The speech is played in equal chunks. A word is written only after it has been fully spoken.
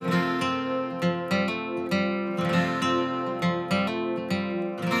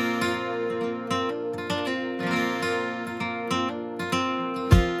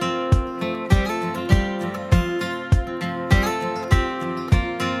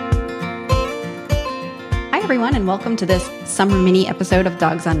everyone, and welcome to this summer mini episode of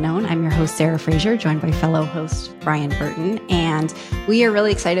Dogs Unknown. I'm your host, Sarah Fraser, joined by fellow host Brian Burton. And we are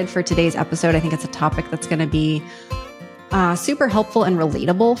really excited for today's episode. I think it's a topic that's going to be super helpful and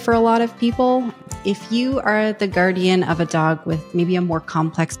relatable for a lot of people. If you are the guardian of a dog with maybe a more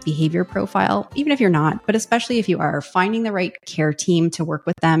complex behavior profile, even if you're not, but especially if you are, finding the right care team to work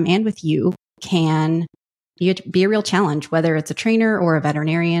with them and with you can be a real challenge, whether it's a trainer or a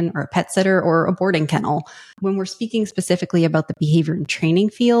veterinarian or a pet sitter or a boarding kennel. When we're speaking specifically about the behavior and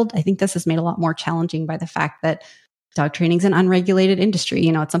training field, I think this is made a lot more challenging by the fact that dog training is an unregulated industry.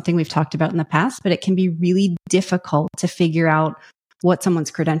 You know, it's something we've talked about in the past, but it can be really difficult to figure out what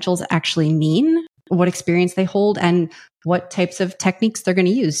someone's credentials actually mean, what experience they hold, and what types of techniques they're going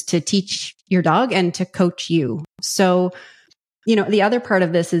to use to teach your dog and to coach you. So, you know, the other part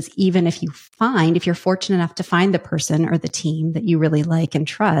of this is even if you're fortunate enough to find the person or the team that you really like and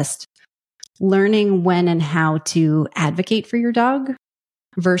trust, learning when and how to advocate for your dog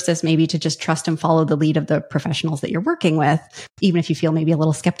versus maybe to just trust and follow the lead of the professionals that you're working with, even if you feel maybe a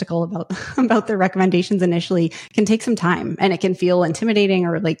little skeptical about their recommendations initially, can take some time and it can feel intimidating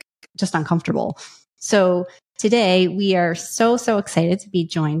or like just uncomfortable. So today we are so excited to be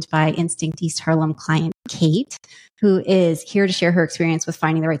joined by Instinct East Harlem client Kate, who is here to share her experience with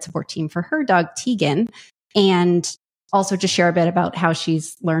finding the right support team for her dog Tegan, and also just share a bit about how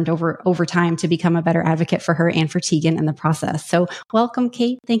she's learned over time to become a better advocate for her and for Tegan in the process. So welcome,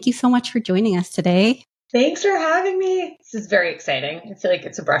 Kate. Thank you so much for joining us today. Thanks for having me. This is very exciting. I feel like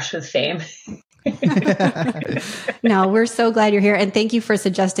it's a brush with fame. No, we're so glad you're here. And thank you for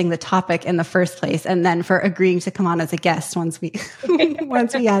suggesting the topic in the first place. And then for agreeing to come on as a guest once we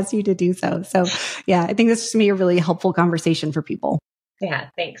asked you to do so. So yeah, I think this is going to be a really helpful conversation for people. Yeah,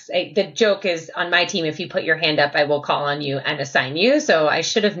 thanks. The joke is on my team, if you put your hand up, I will call on you and assign you. So I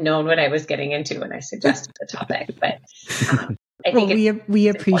should have known what I was getting into when I suggested the topic. But I think we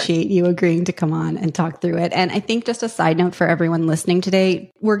appreciate you agreeing to come on and talk through it. And I think just a side note for everyone listening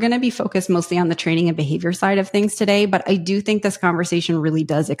today, we're going to be focused mostly on the training and behavior side of things today. But I do think this conversation really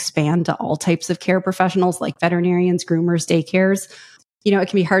does expand to all types of care professionals like veterinarians, groomers, daycares. You know, it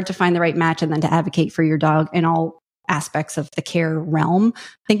can be hard to find the right match and then to advocate for your dog in all aspects of the care realm.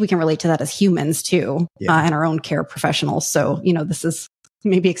 I think we can relate to that as humans too, and our own care professionals. So, you know, this is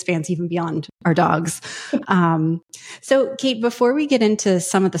maybe expands even beyond our dogs. So Kate, before we get into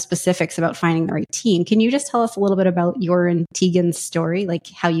some of the specifics about finding the right team, can you just tell us a little bit about your and Tegan's story, like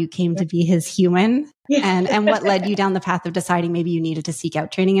how you came to be his human and what led you down the path of deciding maybe you needed to seek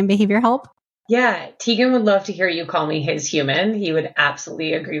out training and behavior help? Yeah, Tegan would love to hear you call me his human. He would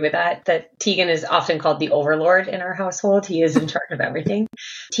absolutely agree with that Tegan is often called the overlord in our household. He is in charge of everything.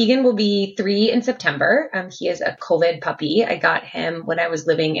 Tegan will be 3 in September. He is a COVID puppy. I got him when I was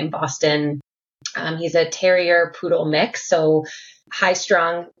living in Boston. He's a terrier poodle mix, so high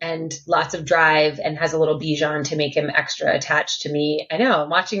strung and lots of drive, and has a little Bichon to make him extra attached to me. I know, I'm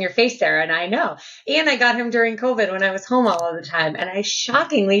watching your face, Sarah, and I know. And I got him during COVID when I was home all of the time, and I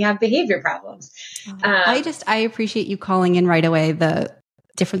shockingly have behavior problems. I appreciate you calling in right away the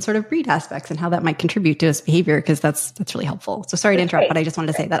different sort of breed aspects and how that might contribute to his behavior, because that's really helpful. So sorry to interrupt, but I just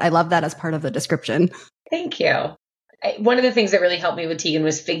wanted to say that I love that as part of the description. Thank you. One of the things that really helped me with Tegan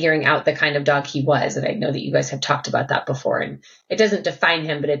was figuring out the kind of dog he was. And I know that you guys have talked about that before. And it doesn't define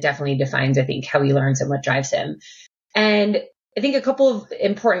him, but it definitely defines, I think, how he learns and what drives him. And I think a couple of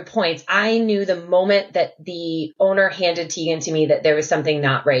important points. I knew the moment that the owner handed Tegan to me that there was something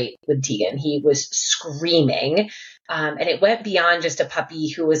not right with Tegan. He was screaming. And it went beyond just a puppy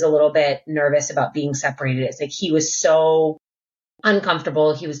who was a little bit nervous about being separated. It's like he was so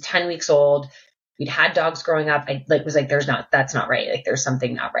uncomfortable. He was 10 weeks old. We'd had dogs growing up. I was like, that's not right. Like, there's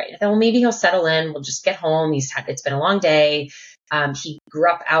something not right. I thought, well, maybe he'll settle in. We'll just get home. It's been a long day. He grew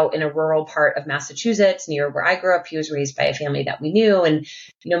up out in a rural part of Massachusetts near where I grew up. He was raised by a family that we knew. And,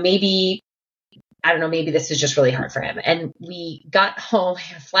 you know, maybe this is just really hard for him. And we got home, I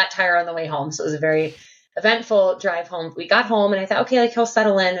had a flat tire on the way home. So it was a very eventful drive home. We got home and I thought, okay, like he'll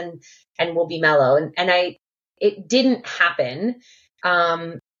settle in and we'll be mellow. And it didn't happen.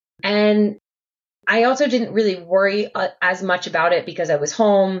 And I also didn't really worry as much about it because I was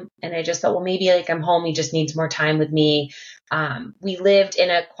home, and I just thought, well, maybe like I'm home. He just needs more time with me. We lived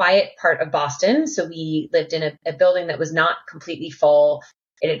in a quiet part of Boston. So we lived in a building that was not completely full.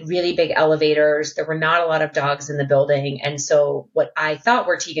 It had really big elevators. There were not a lot of dogs in the building. And so what I thought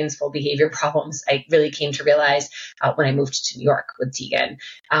were Tegan's full behavior problems, I really came to realize when I moved to New York with Tegan.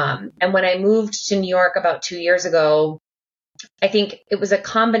 And when I moved to New York about 2 years ago, I think it was a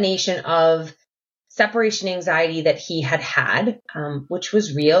combination of separation anxiety that he had, which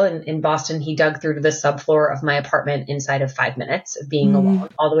was real. In Boston, he dug through to the subfloor of my apartment inside of 5 minutes of being alone,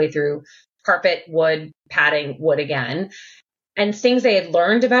 all the way through carpet, wood, padding, wood again. And things I had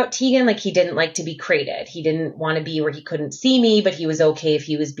learned about Tegan, like he didn't like to be crated. He didn't want to be where he couldn't see me, but he was okay if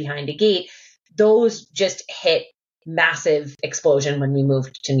he was behind a gate. Those just hit massive explosion when we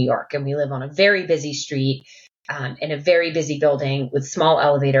moved to New York, and we live on a very busy street in a very busy building with small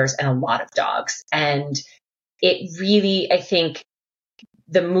elevators and a lot of dogs. And it really, I think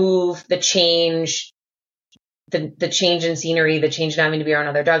the move, the change, the change in scenery, the change in having to be around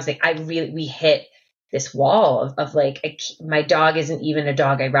other dogs, like we hit this wall of like, my dog isn't even a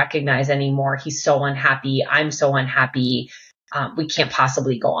dog I recognize anymore. He's so unhappy. I'm so unhappy. We can't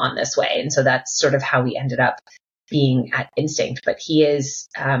possibly go on this way. And so that's sort of how we ended up being at Instinct. But he is,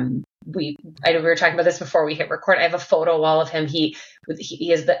 we were talking about this before we hit record. I have a photo wall of him. He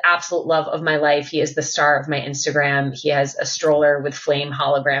is the absolute love of my life. He is the star of my Instagram. He has a stroller with flame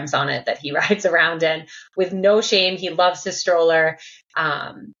holograms on it that he rides around in with no shame. He loves his stroller.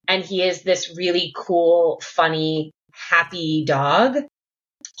 And he is this really cool, funny, happy dog.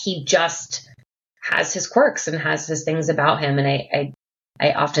 He just has his quirks and has his things about him. And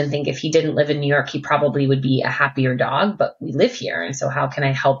I often think if he didn't live in New York, he probably would be a happier dog, but we live here. And so how can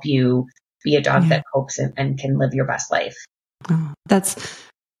I help you be a dog that copes and can live your best life? Oh,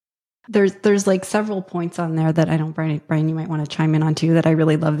 there's like several points on there that I don't, Brian, you might want to chime in on too, that I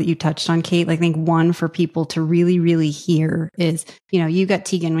really love that you touched on, Kate. Like, I think one for people to really, really hear is, you got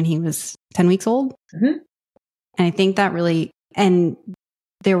Tegan when he was 10 weeks old. Mm-hmm. And I think that really, and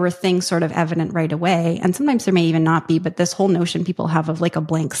there were things sort of evident right away. And sometimes there may even not be, but this whole notion people have of like a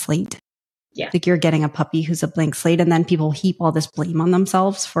blank slate. Yeah. Like you're getting a puppy who's a blank slate, and then people heap all this blame on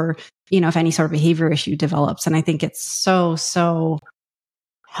themselves for, if any sort of behavior issue develops. And I think it's so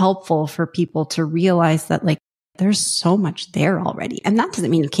helpful for people to realize that like there's so much there already. And that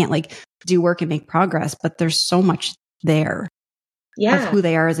doesn't mean you can't like do work and make progress, but there's so much there of who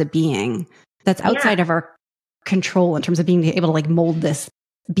they are as a being that's outside of our control in terms of being able to like mold this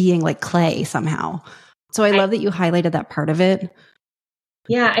being like clay somehow. So I love that you highlighted that part of it.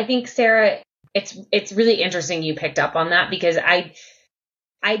 Yeah, I think, Sarah, it's really interesting you picked up on that, because I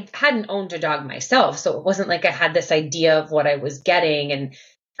hadn't owned a dog myself. So it wasn't like I had this idea of what I was getting. And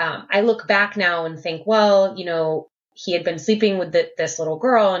I look back now and think, well, he had been sleeping with this little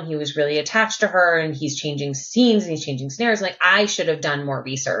girl and he was really attached to her, and he's changing scenes and he's changing snares. Like, I should have done more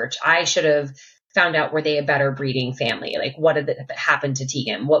research. I should have found out, were they a better breeding family? Like, what did happen to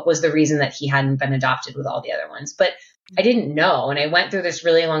Tegan? What was the reason that he hadn't been adopted with all the other ones? But I didn't know. And I went through this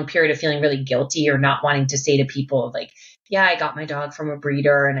really long period of feeling really guilty or not wanting to say to people like, yeah, I got my dog from a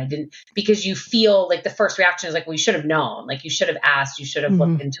breeder, and I didn't, because you feel like the first reaction is like, well, you should have known, like you should have asked, you should have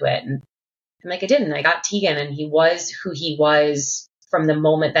looked into it. And I'm like, I didn't. I got Tegan, and he was who he was from the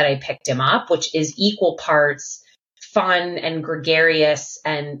moment that I picked him up, which is equal parts fun and gregarious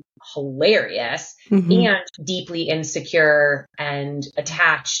and hilarious, and deeply insecure and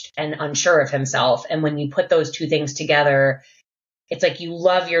attached and unsure of himself. And when you put those two things together, it's like you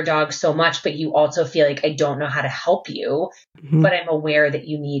love your dog so much, but you also feel like, I don't know how to help you, but I'm aware that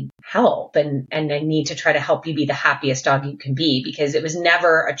you need help, and I need to try to help you be the happiest dog you can be, because it was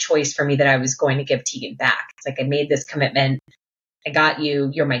never a choice for me that I was going to give Tegan back. It's like, I made this commitment. I got you.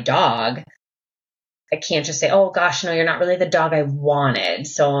 You're my dog. I can't just say, oh gosh, no, you're not really the dog I wanted,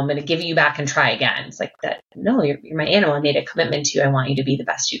 so I'm going to give you back and try again. It's like that. No, you're my animal. I made a commitment to you. I want you to be the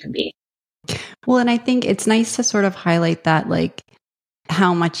best you can be. Well, and I think it's nice to sort of highlight that, like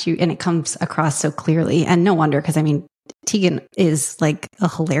how much and it comes across so clearly, and no wonder, because I mean, Tegan is like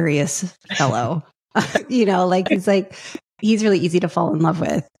a hilarious fellow, like he's really easy to fall in love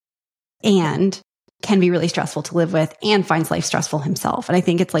with, and can be really stressful to live with, and finds life stressful himself. And I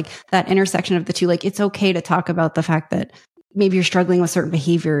think it's like that intersection of the two. Like, it's okay to talk about the fact that maybe you're struggling with certain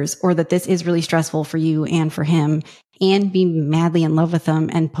behaviors, or that this is really stressful for you and for him, and be madly in love with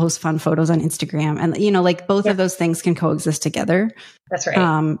them and post fun photos on Instagram. And, like both of those things can coexist together. That's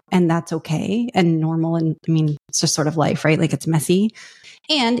right. And that's okay and normal. And I mean, it's just sort of life, right? Like, it's messy.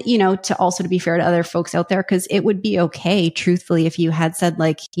 And, to be fair to other folks out there, because it would be okay, truthfully, if you had said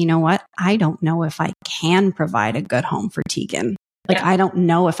like, you know what, I don't know if I can provide a good home for Tegan. Like, I don't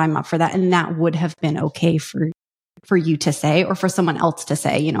know if I'm up for that. And that would have been okay for you to say, or for someone else to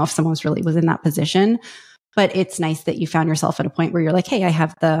say, if someone was in that position. But it's nice that you found yourself at a point where you're like, hey, I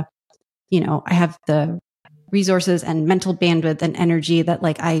have the resources and mental bandwidth and energy that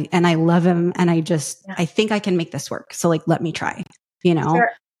like I love him, and I think I can make this work. So like, let me try, Sarah,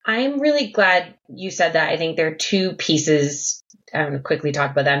 I'm really glad you said that. I think there are two pieces I'm going to quickly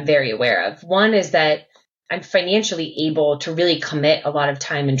talk about that I'm very aware of. One is that I'm financially able to really commit a lot of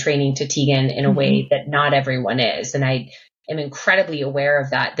time and training to Tegan in a way that not everyone is. And I am incredibly aware of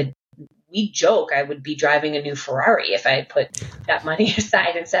that. We joke I would be driving a new Ferrari if I put that money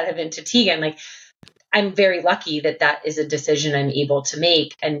aside instead of into Tegan. Like, I'm very lucky that that is a decision I'm able to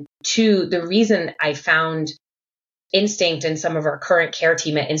make. And two, the reason I found Instinct and some of our current care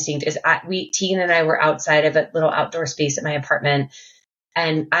team at Instinct is Tegan and I were outside of a little outdoor space at my apartment.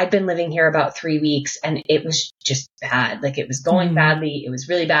 And I'd been living here about 3 weeks and it was just bad. Like, it was going badly. It was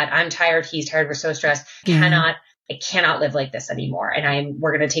really bad. I'm tired. He's tired. We're so stressed. I cannot live like this anymore. And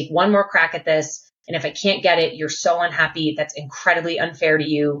we're going to take one more crack at this. And if I can't get it, you're so unhappy. That's incredibly unfair to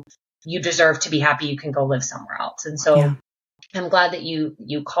you. You deserve to be happy. You can go live somewhere else. And so I'm glad that you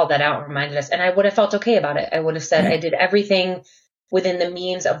called that out and reminded us. And I would have felt okay about it. I would have said I did everything within the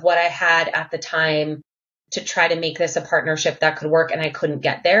means of what I had at the time to try to make this a partnership that could work. And I couldn't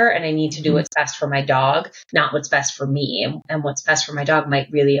get there. And I need to do what's best for my dog, not what's best for me. And what's best for my dog might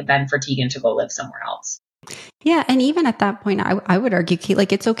really have been for Tegan to go live somewhere else. Yeah. And even at that point, I would argue, Kate,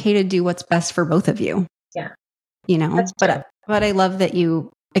 like, it's okay to do what's best for both of you. Yeah. You know, but I love that you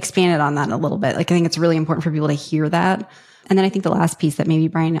expanded on that a little bit. Like, I think it's really important for people to hear that. And then I think the last piece that maybe,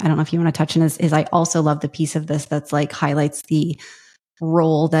 Brian, I don't know if you want to touch on is I also love the piece of this that's like highlights the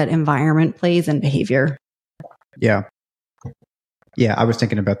role that environment plays in behavior. Yeah. Yeah. I was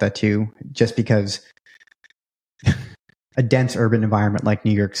thinking about that too, just because a dense urban environment like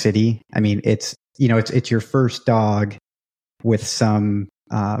New York City, I mean, it's your first dog with some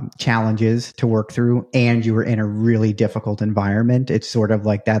challenges to work through, and you were in a really difficult environment. It's sort of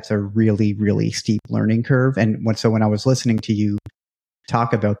like, that's a really, really steep learning curve. And when I was listening to you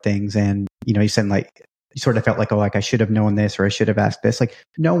talk about things, and, you said, like, you sort of felt like, oh, like, I should have known this, or I should have asked this. Like,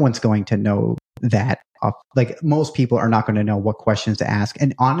 no one's going to know that. Like, most people are not going to know what questions to ask.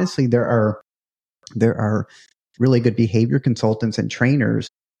 And honestly, there are really good behavior consultants and trainers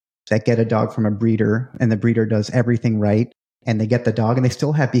that get a dog from a breeder, and the breeder does everything right, and they get the dog and they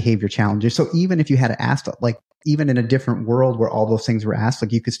still have behavior challenges. So even if you had to ask, like, even in a different world where all those things were asked,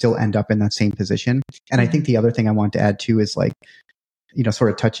 like, you could still end up in that same position. And I think the other thing I want to add too is, like,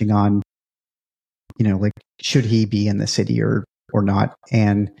 sort of touching on, like, should he be in the city or not?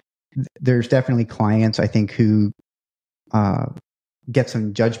 And there's definitely clients, I think, who get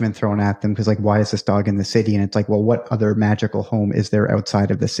some judgment thrown at them because, like, why is this dog in the city? And it's like, well, what other magical home is there outside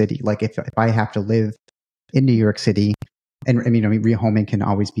of the city? Like, if I have to live in New York City, and I mean, rehoming can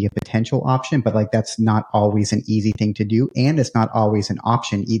always be a potential option, but, like, that's not always an easy thing to do. And it's not always an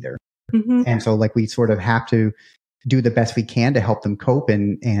option either. And so, like, we sort of have to do the best we can to help them cope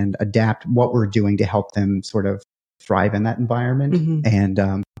and adapt what we're doing to help them sort of thrive in that environment.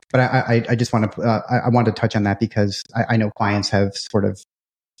 And, but I just want to, I want to touch on that because I know clients have sort of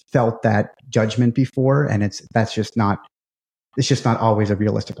felt that judgment before, and it's just not always a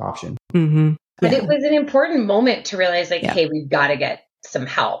realistic option. But it was an important moment to realize, like, hey, we've got to get some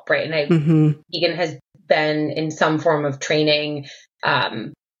help, right? And Tegan has been in some form of training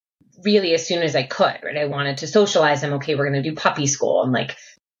really as soon as I could, right? I wanted to socialize him. Okay, we're going to do puppy school. And, like,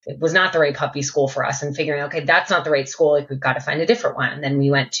 it was not the right puppy school for us, and figuring, okay, that's not the right school. Like, we've got to find a different one. And then we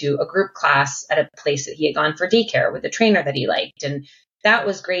went to a group class at a place that he had gone for daycare with a trainer that he liked. And that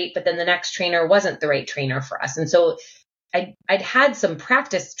was great. But then the next trainer wasn't the right trainer for us. And so I'd had some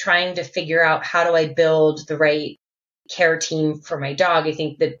practice trying to figure out, how do I build the right care team for my dog? I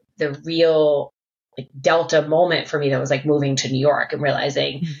think that the real, like, delta moment for me, that was like moving to New York and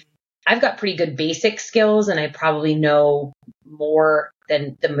realizing I've got pretty good basic skills, and I probably know more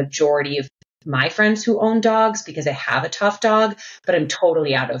than the majority of my friends who own dogs because I have a tough dog, but I'm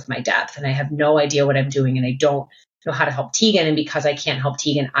totally out of my depth and I have no idea what I'm doing, and I don't know how to help Tegan. And because I can't help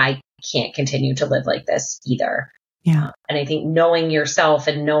Tegan, I can't continue to live like this either. Yeah. And I think knowing yourself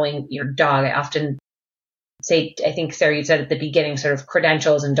and knowing your dog, I often say, I think, Sarah, you said at the beginning, sort of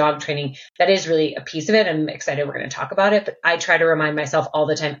credentials and dog training, that is really a piece of it. I'm excited we're going to talk about it, but I try to remind myself all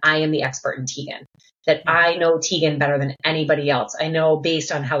the time, I am the expert in Tegan, that I know Tegan better than anybody else. I know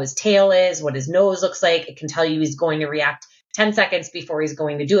based on how his tail is, what his nose looks like. I can tell you he's going to react 10 seconds before he's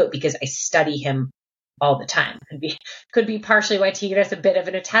going to do it because I study him all the time. Could be partially why Tegan has a bit of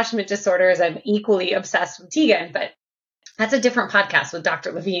an attachment disorder, as I'm equally obsessed with Tegan, but that's a different podcast with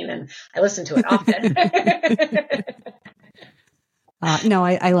Dr. Levine, and I listen to it often. No,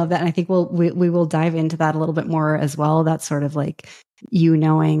 I love that. And I think we will dive into that a little bit more as well. That's sort of like you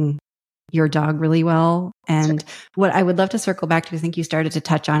knowing your dog really well. And what I would love to circle back to, I think you started to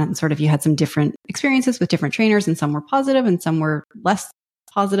touch on it, and sort of you had some different experiences with different trainers, and some were positive and some were less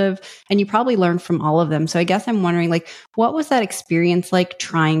positive, and you probably learned from all of them. So I guess I'm wondering, like, what was that experience like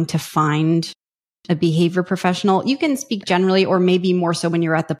trying to find a behavior professional? You can speak generally, or maybe more so when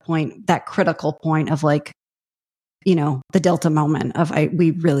you're at the point, that critical point of like, you know, the Delta moment of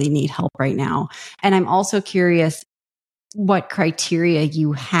we really need help right now. And I'm also curious what criteria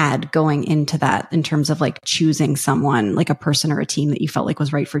you had going into that in terms of like choosing someone, like a person or a team that you felt like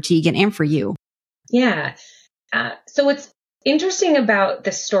was right for Tegan and for you. Yeah. So what's interesting about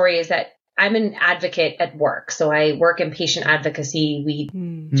this story is that I'm an advocate at work. So I work in patient advocacy. We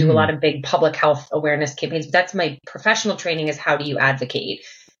do a lot of big public health awareness campaigns. But that's my professional training, is how do you advocate?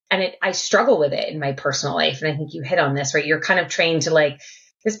 And I struggle with it in my personal life. And I think you hit on this, right? You're kind of trained to like,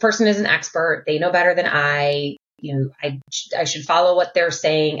 this person is an expert. They know better than I. You know, I should follow what they're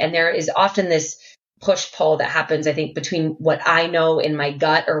saying. And there is often this push pull that happens, I think, between what I know in my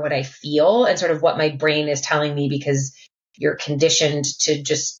gut or what I feel and sort of what my brain is telling me, because you're conditioned to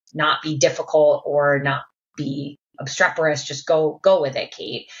just not be difficult or not be obstreperous. Just go with it,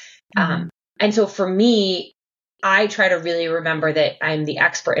 Kate. And so for me, I try to really remember that I'm the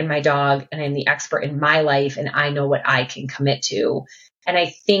expert in my dog and I'm the expert in my life, and I know what I can commit to. And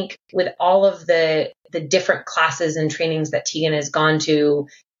I think with all of the different classes and trainings that Tegan has gone to,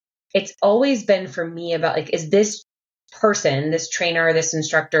 it's always been for me about like, is this person, this trainer, this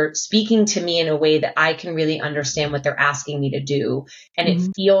instructor speaking to me in a way that I can really understand what they're asking me to do? And it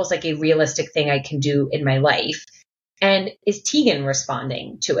feels like a realistic thing I can do in my life. And is Tegan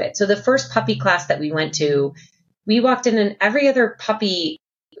responding to it? So the first puppy class that we went to, we walked in and every other puppy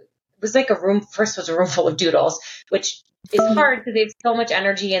was like first was a room full of doodles, which is hard because they have so much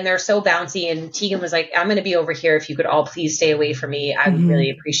energy and they're so bouncy. And Tegan was like, I'm going to be over here. If you could all please stay away from me, I would really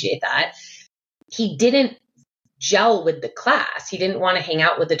appreciate that. He didn't gel with the class. He didn't want to hang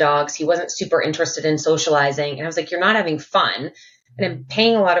out with the dogs. He wasn't super interested in socializing. And I was like, you're not having fun. And I'm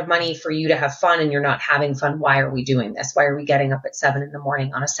paying a lot of money for you to have fun and you're not having fun. Why are we doing this? Why are we getting up at 7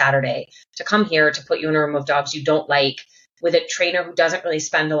 a.m. on a Saturday to come here to put you in a room of dogs you don't like, with a trainer who doesn't really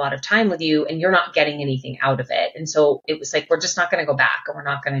spend a lot of time with you, and you're not getting anything out of it? And so it was like, we're just not going to go back, and we're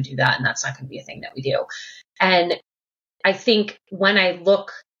not going to do that. And that's not going to be a thing that we do. And I think when I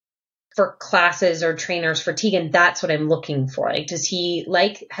look for classes or trainers for Tegan, that's what I'm looking for.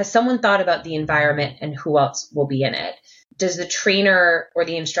 Like, has someone thought about the environment and who else will be in it? Does the trainer or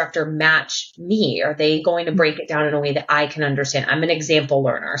the instructor match me? Are they going to break it down in a way that I can understand? I'm an example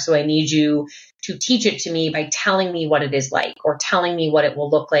learner, so I need you to teach it to me by telling me what it is like, or telling me what it will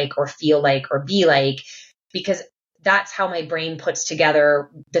look like or feel like or be like, because that's how my brain puts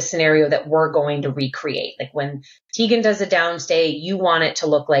together the scenario that we're going to recreate. Like when Tegan does a downstay, you want it to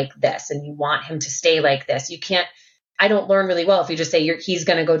look like this and you want him to stay like this. I don't learn really well if you just say he's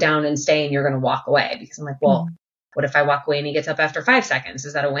going to go down and stay and you're going to walk away, because I'm like, well, what if I walk away and he gets up after 5 seconds?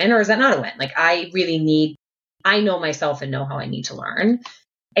 Is that a win or is that not a win? Like I know myself and know how I need to learn.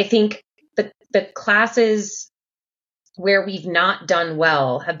 I think the classes where we've not done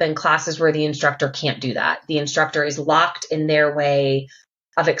well have been classes where the instructor can't do that. The instructor is locked in their way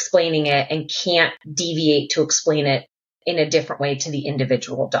of explaining it and can't deviate to explain it in a different way to the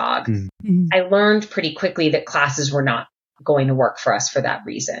individual dog. I learned pretty quickly that classes were not going to work for us for that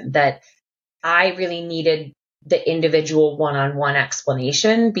reason, that I really needed the individual one-on-one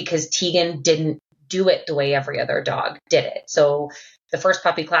explanation, because Tegan didn't do it the way every other dog did it. So the first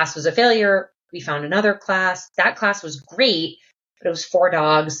puppy class was a failure. We found another class. That class was great, but it was 4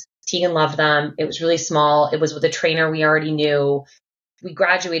 dogs. Tegan loved them. It was really small. It was with a trainer we already knew. We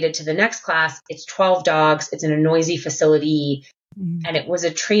graduated to the next class. It's 12 dogs. It's in a noisy facility. And it was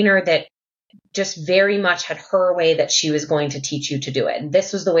a trainer that just very much had her way that she was going to teach you to do it. And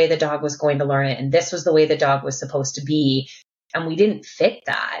this was the way the dog was going to learn it. And this was the way the dog was supposed to be. And we didn't fit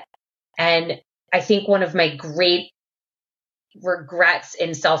that. And I think one of my great regrets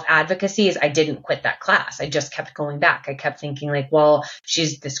in self-advocacy is I didn't quit that class. I just kept going back. I kept thinking like, well,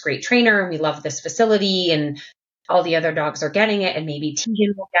 she's this great trainer and we love this facility and all the other dogs are getting it and maybe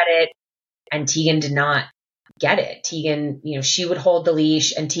Tegan will get it. And Tegan did not get it. Tegan, she would hold the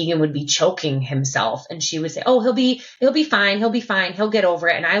leash and Tegan would be choking himself and she would say, oh, he'll be fine. He'll be fine. He'll get over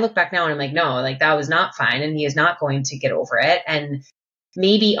it. And I look back now and I'm like, no, like that was not fine. And he is not going to get over it. And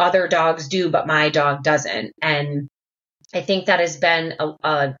maybe other dogs do, but my dog doesn't. And I think that has been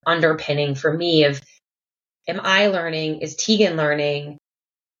a underpinning for me of, am I learning? Is Tegan learning?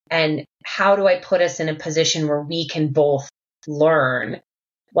 And how do I put us in a position where we can both learn,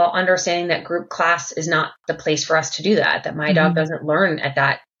 while understanding that group class is not the place for us to do that, that my dog doesn't learn at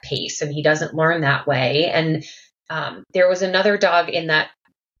that pace and he doesn't learn that way. And there was another dog in that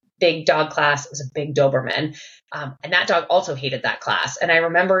big dog class. It was a big Doberman. And that dog also hated that class. And I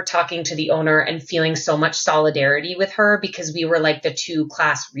remember talking to the owner and feeling so much solidarity with her because we were like the two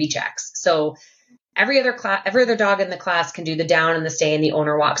class rejects. So every other dog in the class can do the down and the stay, and the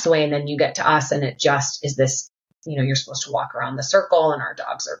owner walks away, and then you get to us, and it just is this, you're supposed to walk around the circle and our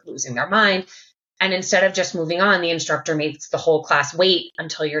dogs are losing their mind. And instead of just moving on, the instructor makes the whole class wait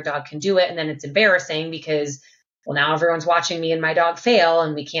until your dog can do it. And then it's embarrassing because, well, now everyone's watching me and my dog fail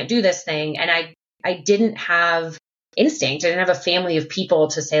and we can't do this thing. And I didn't have instinct. I didn't have a family of people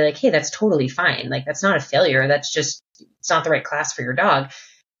to say like, hey, that's totally fine. Like, that's not a failure. That's just, it's not the right class for your dog.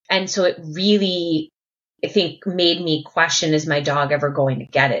 And so it really, I think, made me question, is my dog ever going to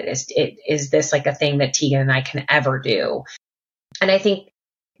get it? Is this like a thing that Tegan and I can ever do? And I think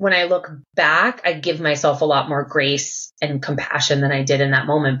when I look back, I give myself a lot more grace and compassion than I did in that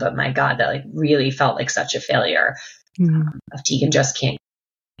moment. But my God, that like really felt like such a failure of Tegan just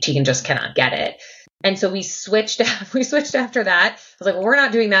cannot get it. And so we switched after that. I was like, well, we're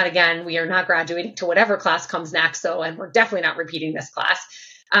not doing that again. We are not graduating to whatever class comes next. And we're definitely not repeating this class.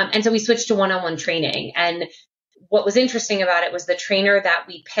 And so we switched to one-on-one training. And what was interesting about it was the trainer that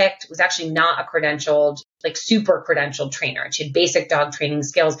we picked was actually not a credentialed, like super credentialed trainer. And she had basic dog training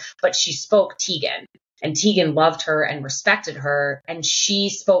skills, but she spoke Tegan, and Tegan loved her and respected her. And she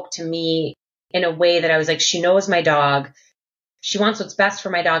spoke to me in a way that I was like, she knows my dog. She wants what's best for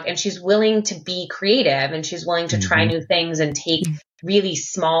my dog, and she's willing to be creative, and she's willing to try new things and take really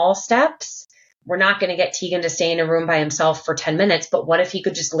small steps. We're not going to get Tegan to stay in a room by himself for 10 minutes, but what if he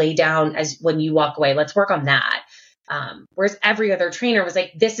could just lay down as when you walk away? Let's work on that. Whereas every other trainer was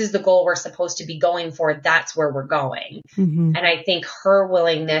like, this is the goal we're supposed to be going for. That's where we're going. And I think her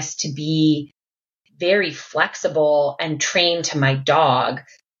willingness to be very flexible and train to my dog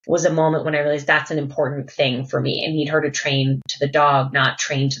was a moment when I realized that's an important thing for me. I need her to train to the dog, not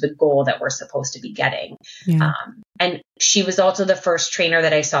train to the goal that we're supposed to be getting. Yeah. And she was also the first trainer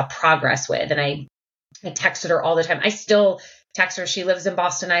that I saw progress with. And I texted her all the time. I still text her. She lives in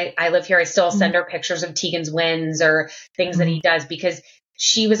Boston. I live here. I still send her pictures of Tegan's wins or things that he does, because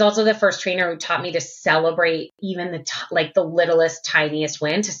she was also the first trainer who taught me to celebrate even the littlest, tiniest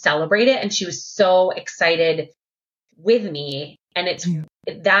win, to celebrate it. And she was so excited with me. And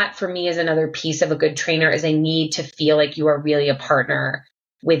that for me is another piece of a good trainer, is I need to feel like you are really a partner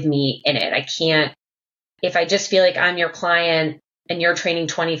with me in it. I can't, if I just feel like I'm your client and you're training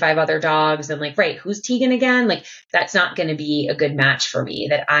 25 other dogs and like, right, who's Tegan again? Like, that's not going to be a good match for me.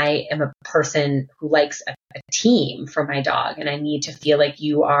 That I am a person who likes a team for my dog. And I need to feel like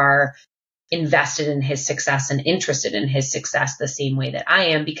you are invested in his success and interested in his success the same way that I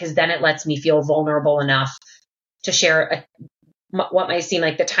am, because then it lets me feel vulnerable enough to share what might seem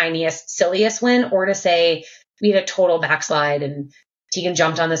like the tiniest, silliest win, or to say we had a total backslide and Tegan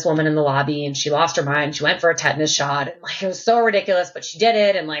jumped on this woman in the lobby and she lost her mind. She went for a tetanus shot and like, it was so ridiculous, but she did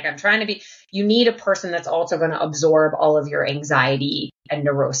it. And like, I'm trying to be, you need a person that's also going to absorb all of your anxiety and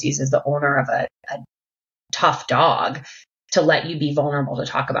neuroses as the owner of a tough dog, to let you be vulnerable to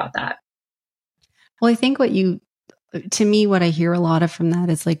talk about that. Well, I think to me, what I hear a lot of from that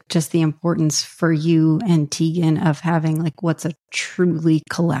is like just the importance for you and Tegan of having like what's a truly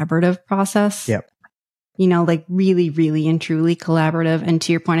collaborative process. Yep. Like really, really and truly collaborative. And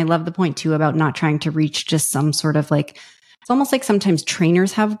to your point, I love the point too about not trying to reach just some sort of like, it's almost like sometimes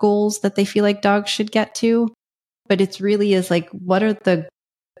trainers have goals that they feel like dogs should get to, but it's really is like, what are the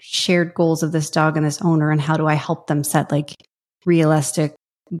shared goals of this dog and this owner, and how do I help them set like realistic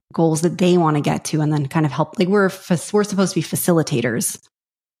goals that they want to get to, and then kind of help, like we're supposed to be facilitators.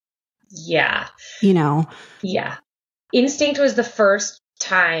 Yeah. Yeah. Instinct was the first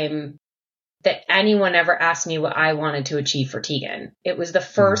time that anyone ever asked me what I wanted to achieve for Tegan. It was the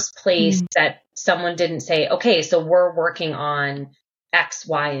first place that someone didn't say, okay, so we're working on X,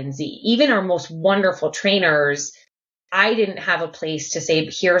 Y, and Z. Even our most wonderful trainers, I didn't have a place to say,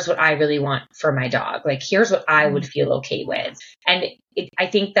 here's what I really want for my dog. Like, here's what I would feel okay with. And I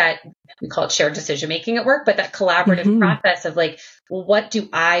think that we call it shared decision-making at work, but that collaborative process of like, well, what do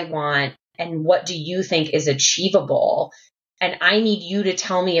I want? And what do you think is achievable? And I need you to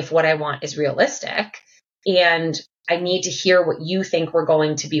tell me if what I want is realistic. And I need to hear what you think we're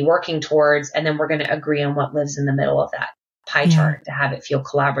going to be working towards. And then we're going to agree on what lives in the middle of that pie chart to have it feel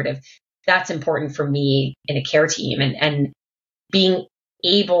collaborative. That's important for me in a care team, and being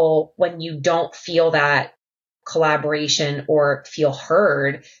able, when you don't feel that collaboration or feel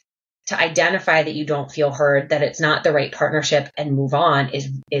heard, to identify that you don't feel heard, that it's not the right partnership, and move on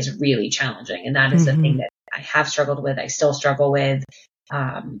is really challenging. And that is the thing that I have struggled with. I still struggle with.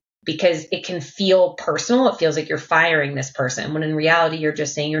 because it can feel personal. It feels like you're firing this person, when in reality, you're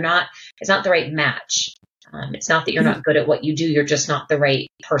just saying it's not the right match. It's not that you're not good at what you do. You're just not the right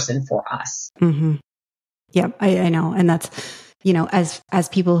person for us. Mm-hmm. Yeah, I know. And that's, as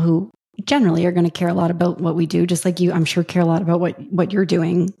people who generally are going to care a lot about what we do, just like you, I'm sure care a lot about what you're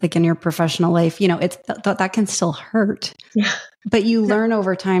doing, like in your professional life, it's that can still hurt. Yeah. But you learn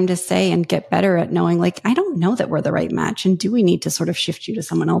over time to say and get better at knowing, like, I don't know that we're the right match. And do we need to sort of shift you to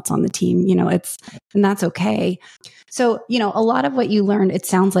someone else on the team? And that's okay. So, a lot of what you learned, it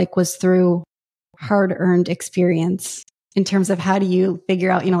sounds like, was through hard-earned experience in terms of how do you figure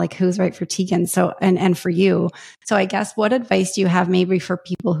out, like who's right for Tegan. So, and for you. So I guess what advice do you have maybe for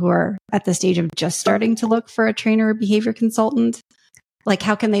people who are at the stage of just starting to look for a trainer or behavior consultant? Like,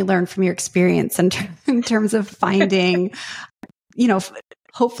 how can they learn from your experience in terms of finding,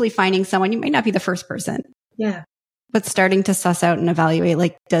 hopefully finding someone? You might not be the first person. Yeah. But starting to suss out and evaluate,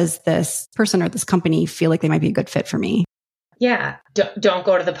 like, does this person or this company feel like they might be a good fit for me? Yeah. Don't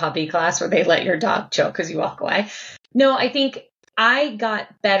go to the puppy class where they let your dog choke because you walk away. No, I think I got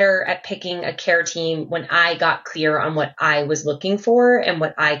better at picking a care team when I got clear on what I was looking for and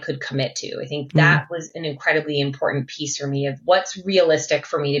what I could commit to. I think that was an incredibly important piece for me of what's realistic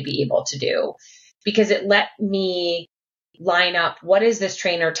for me to be able to do, because it let me line up, what is this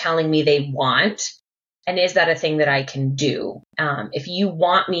trainer telling me they want? And is that a thing that I can do? If you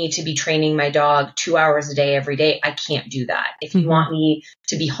want me to be training my dog 2 hours a day, every day, I can't do that. If you want me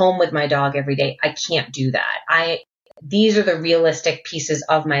to be home with my dog every day, I can't do that. These are the realistic pieces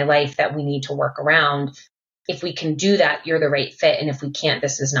of my life that we need to work around. If we can do that, you're the right fit. And if we can't,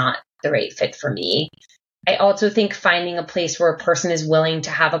 this is not the right fit for me. I also think finding a place where a person is willing to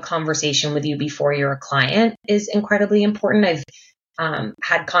have a conversation with you before you're a client is incredibly important. I've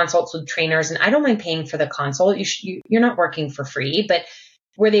had consults with trainers, and I don't mind paying for the consult. You're not working for free, but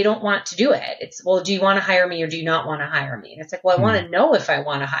where they don't want to do it. It's, well, do you want to hire me or do you not want to hire me? And it's like, well, I want to know if I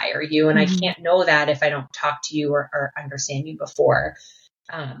want to hire you. And I can't know that if I don't talk to you or understand you before.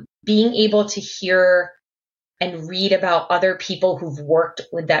 Being able to hear and read about other people who've worked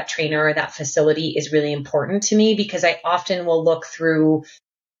with that trainer or that facility is really important to me, because I often will look through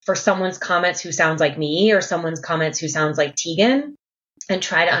for someone's comments who sounds like me or someone's comments who sounds like Tegan and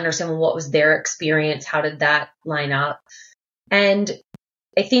try to understand what was their experience. How did that line up? And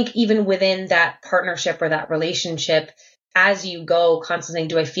I think even within that partnership or that relationship, as you go constantly saying,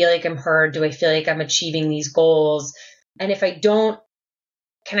 do I feel like I'm heard? Do I feel like I'm achieving these goals? And if I don't,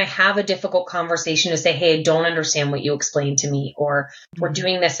 can I have a difficult conversation to say, hey, I don't understand what you explained to me, or we're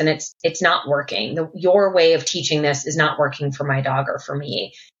doing this and it's not working. Your way of teaching this is not working for my dog or for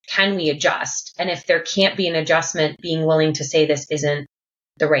me. Can we adjust? And if there can't be an adjustment, being willing to say this isn't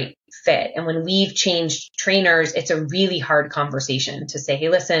the right fit. And when we've changed trainers, it's a really hard conversation to say, hey,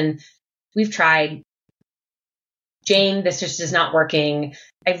 listen, we've tried. Jane, this just is not working.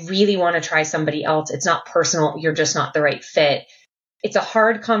 I really want to try somebody else. It's not personal. You're just not the right fit. It's a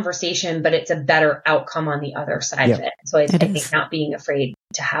hard conversation, but it's a better outcome on the other side of it. So I think not being afraid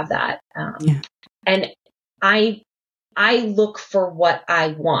to have that. And I look for what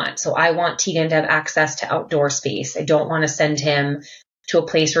I want. So I want Tegan to have access to outdoor space. I don't want to send him to a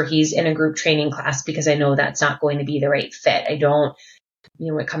place where he's in a group training class, because I know that's not going to be the right fit. I don't,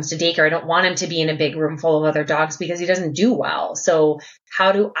 when it comes to daycare, I don't want him to be in a big room full of other dogs because he doesn't do well. So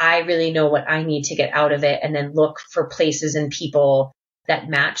how do I really know what I need to get out of it and then look for places and people that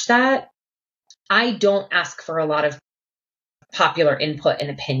match that? I don't ask for a lot of popular input and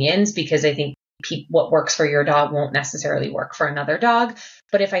opinions, because I think what works for your dog won't necessarily work for another dog.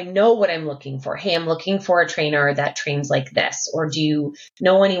 But if I know what I'm looking for, hey, I'm looking for a trainer that trains like this, or do you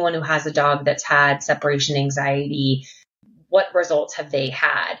know anyone who has a dog that's had separation anxiety? What results have they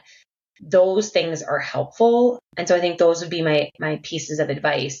had? Those things are helpful. And so I think those would be my pieces of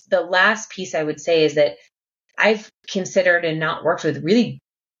advice. The last piece I would say is that I've considered and not worked with really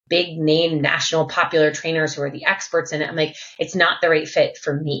big name national popular trainers who are the experts in it. I'm like, it's not the right fit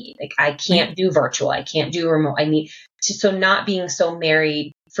for me. Like, I can't do virtual. I can't do remote. I need to, so not being so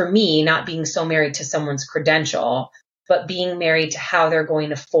married for me, not being so married to someone's credential, but being married to how they're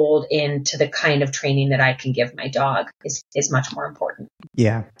going to fold into the kind of training that I can give my dog is much more important.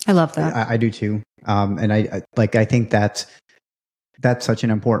 Yeah. I love that. I do too. And I think that's such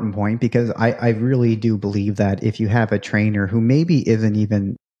an important point, because I really do believe that if you have a trainer who maybe isn't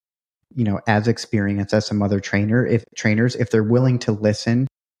even, as experienced as some other trainers, if they're willing to listen,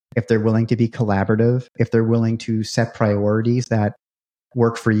 if they're willing to be collaborative, if they're willing to set priorities that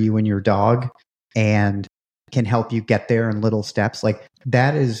work for you and your dog and can help you get there in little steps, like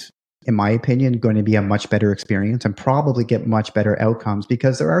that is in my opinion, going to be a much better experience and probably get much better outcomes,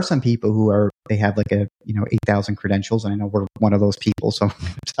 because there are some people who they have like 8,000 credentials. And I know we're one of those people. So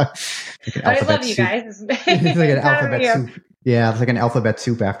like I love you guys. It's like an alphabet soup. Yeah. It's like an alphabet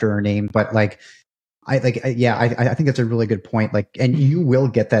soup after our name. But like, I think that's a really good point. Like, and you will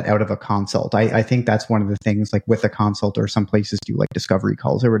get that out of a consult. I think that's one of the things, like with a consult, or some places do like discovery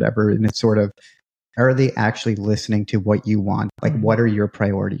calls or whatever. And it's sort of, are they actually listening to what you want? Like, what are your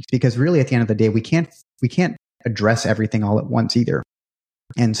priorities? Because really at the end of the day, we can't address everything all at once either.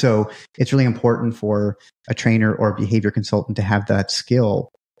 And so it's really important for a trainer or behavior consultant to have that skill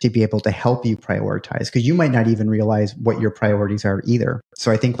to be able to help you prioritize, because you might not even realize what your priorities are either.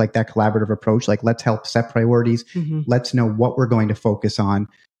 So I think like that collaborative approach, like let's help set priorities. Let's know what we're going to focus on.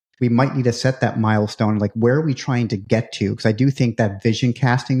 We might need to set that milestone, like where are we trying to get to? Because I do think that vision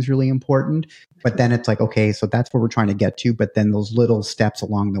casting is really important, but then it's like, okay, so that's where we're trying to get to, but then those little steps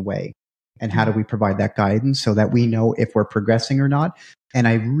along the way. And how do we provide that guidance so that we know if we're progressing or not? And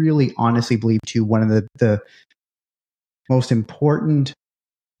I really honestly believe too, one of the most important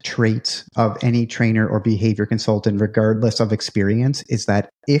traits of any trainer or behavior consultant, regardless of experience, is that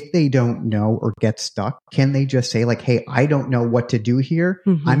if they don't know or get stuck, can they just say like, hey, I don't know what to do here.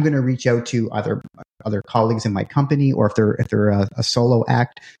 I'm going to reach out to other colleagues in my company, or if they're a solo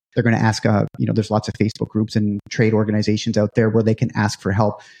act, they're going to ask, there's lots of Facebook groups and trade organizations out there where they can ask for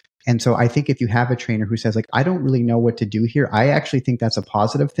help. And so I think if you have a trainer who says like, I don't really know what to do here, I actually think that's a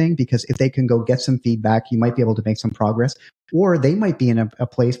positive thing, because if they can go get some feedback, you might be able to make some progress, or they might be in a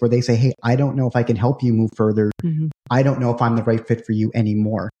place where they say, hey, I don't know if I can help you move further. I don't know if I'm the right fit for you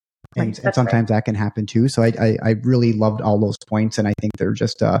anymore. And sometimes that can happen too. So I really loved all those points. And I think they're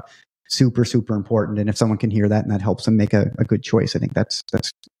just super, super important. And if someone can hear that and that helps them make a good choice, I think that's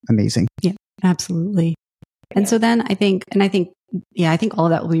amazing. Yeah, absolutely. And so then I think all of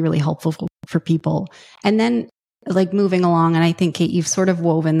that will be really helpful for people. And then like moving along, and I think, Kate, you've sort of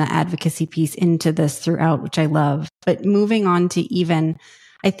woven the advocacy piece into this throughout, which I love. But moving on to even,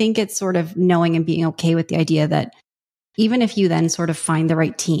 I think it's sort of knowing and being okay with the idea that even if you then sort of find the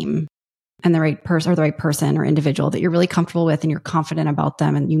right team and the right person or individual that you're really comfortable with and you're confident about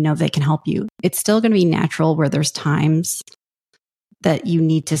them and you know they can help you, it's still going to be natural where there's times that you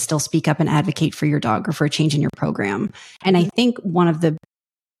need to still speak up and advocate for your dog or for a change in your program. And I think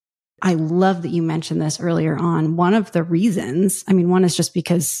I love that you mentioned this earlier on. One of the reasons, one is just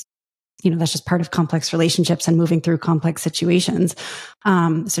because, that's just part of complex relationships and moving through complex situations.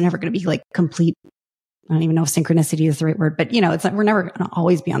 So never going to be like complete, I don't even know if synchronicity is the right word, but it's like, we're never going to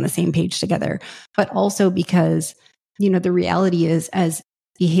always be on the same page together. But also because, the reality is, as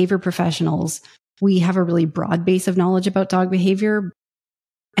behavior professionals, we have a really broad base of knowledge about dog behavior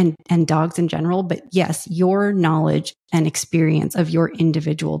and dogs in general. But yes, your knowledge and experience of your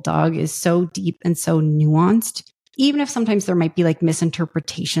individual dog is so deep and so nuanced. Even if sometimes there might be like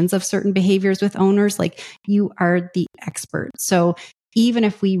misinterpretations of certain behaviors with owners, like you are the expert. So even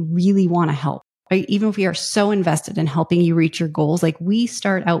if we really want to help, right? Even if we are so invested in helping you reach your goals, like we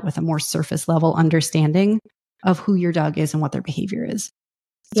start out with a more surface level understanding of who your dog is and what their behavior is.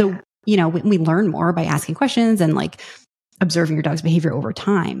 So we learn more by asking questions and like observing your dog's behavior over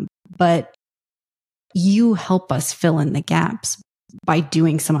time, but you help us fill in the gaps by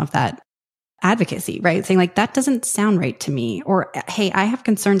doing some of that advocacy, right? Saying like, that doesn't sound right to me, or, hey, I have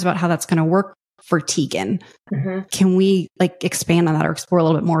concerns about how that's going to work for Tegan. Can we like expand on that or explore a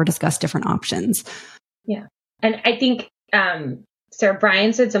little bit more, or discuss different options? Yeah. And I think, Sarah,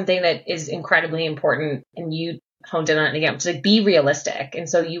 Brian said something that is incredibly important, and you honed in on it again, which is like, be realistic. And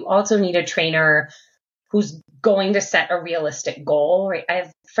so you also need a trainer who's going to set a realistic goal, right? I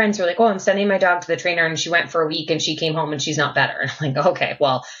have friends who are like, oh, I'm sending my dog to the trainer and she went for a week and she came home and she's not better. And I'm like, okay,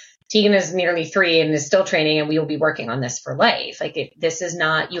 well, Tegan is nearly 3 and is still training, and we will be working on this for life. Like this is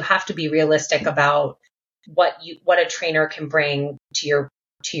not, you have to be realistic about what a trainer can bring to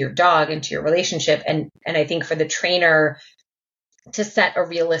your dog and to your relationship. And I think for the trainer to set a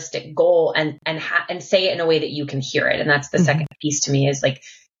realistic goal and say it in a way that you can hear it. And that's the second piece to me, is like,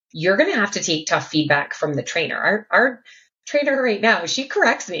 you're going to have to take tough feedback from the trainer. Our trainer right now, she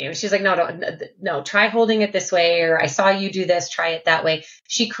corrects me. She's like, no, try holding it this way. Or I saw you do this, try it that way.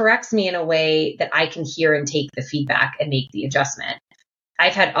 She corrects me in a way that I can hear and take the feedback and make the adjustment.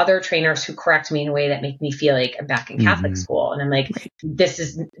 I've had other trainers who correct me in a way that make me feel like I'm back in Catholic school. And I'm like, this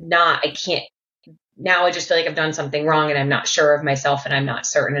is not, I can't, now I just feel like I've done something wrong and I'm not sure of myself and I'm not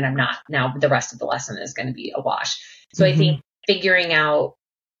certain, and I'm not, now the rest of the lesson is going to be a wash. So I think figuring out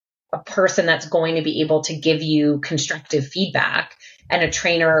a person that's going to be able to give you constructive feedback and a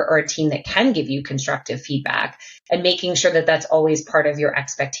trainer or a team that can give you constructive feedback, and making sure that that's always part of your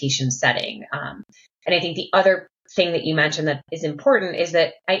expectation setting. And I think the other thing that you mentioned that is important is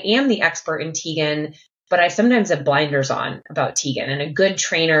that I am the expert in Tegan, but I sometimes have blinders on about Tegan, and a good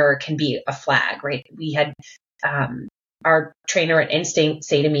trainer can be a flag, right? We had our trainer at Instinct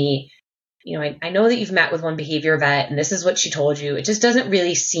say to me, I know that you've met with one behavior vet and this is what she told you. It just doesn't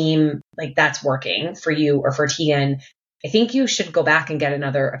really seem like that's working for you or for Tegan. I think you should go back and get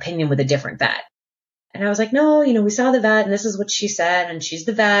another opinion with a different vet. And I was like, no, we saw the vet and this is what she said, and she's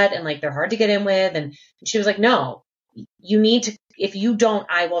the vet and like they're hard to get in with. And she was like, no, you need to, if you don't,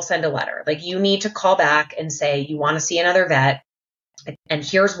 I will send a letter. Like, you need to call back and say you want to see another vet, and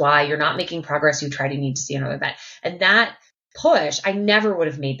here's why. You're not making progress. You need to see another vet. And that push, I never would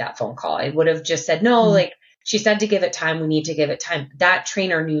have made that phone call. I would have just said, no, like she said to give it time. We need to give it time. That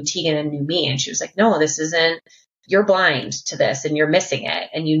trainer knew Tegan and knew me. And she was like, no, this isn't, you're blind to this and you're missing it.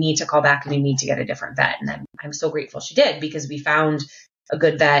 And you need to call back and you need to get a different vet. And I'm so grateful she did, because we found a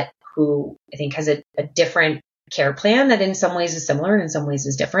good vet who I think has a different care plan that in some ways is similar and in some ways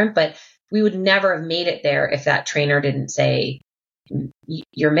is different. But we would never have made it there if that trainer didn't say,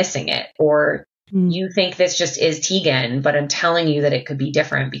 you're missing it, or you think this just is Tegan, but I'm telling you that it could be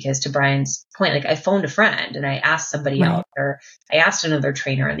different. Because to Brian's point, like, I phoned a friend and I asked somebody else, or I asked another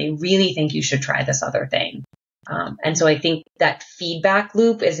trainer, and they really think you should try this other thing. And so I think that feedback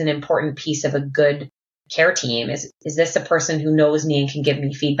loop is an important piece of a good care team. Is this a person who knows me and can give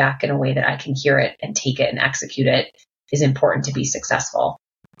me feedback in a way that I can hear it and take it and execute it, is important to be successful.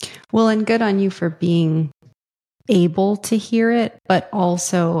 Well, and good on you for being able to hear it, but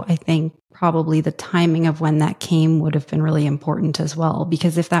also I think probably the timing of when that came would have been really important as well.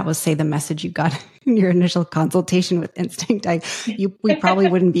 Because if that was, say, the message you got in your initial consultation with Instinct, we probably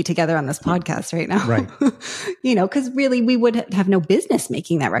wouldn't be together on this podcast right now. Right. Because really we would have no business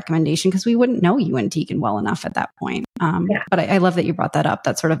making that recommendation, because we wouldn't know you and Tegan well enough at that point. But I love that you brought that up.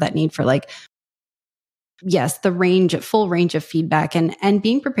 That sort of that need for like, yes, the full range of feedback, and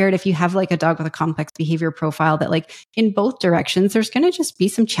being prepared if you have like a dog with a complex behavior profile, that like in both directions, there's going to just be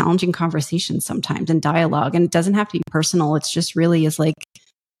some challenging conversations sometimes and dialogue, and it doesn't have to be personal. It's just really is like,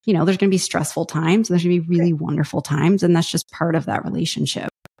 there's going to be stressful times and there's going to be really wonderful times. And that's just part of that relationship.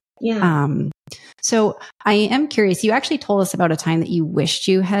 Yeah. So I am curious, you actually told us about a time that you wished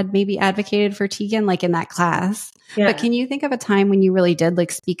you had maybe advocated for Tegan, like in that class. Yeah. But can you think of a time when you really did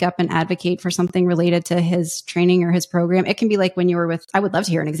like speak up and advocate for something related to his training or his program? It can be like when you were with, I would love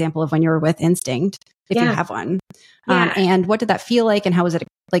to hear an example of when you were with Instinct, if you have one. And what did that feel like? And how was it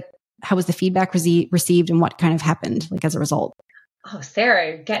like, how was the feedback received, and what kind of happened like as a result? Oh, Sarah,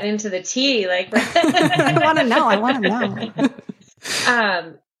 you're getting into the tea. Like, I want to know.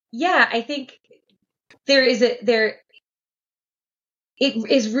 Yeah, I think it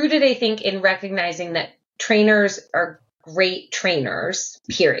is rooted, I think, in recognizing that trainers are great trainers,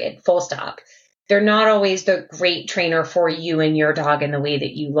 period, full stop. They're not always the great trainer for you and your dog in the way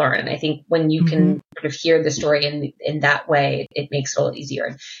that you learn. And I think when you can sort of hear the story in that way, it makes it a little easier.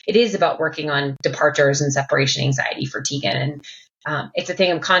 And it is about working on departures and separation anxiety for Tegan. And it's a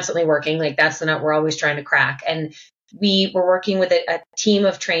thing I'm constantly working. Like, that's the nut we're always trying to crack. And we were working with a team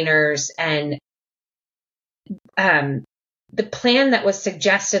of trainers, and the plan that was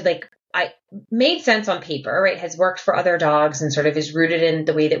suggested, like, I made sense on paper, right? Has worked for other dogs and sort of is rooted in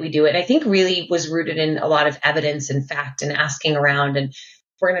the way that we do it. And I think really was rooted in a lot of evidence and fact and asking around, and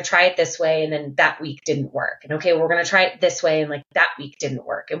we're going to try it this way. And then that week didn't work. And okay, we're going to try it this way. And like that week didn't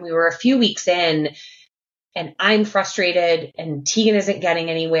work. And we were a few weeks in, and I'm frustrated, and Tegan isn't getting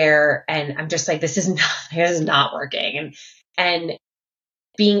anywhere. And I'm just like, this is not working. And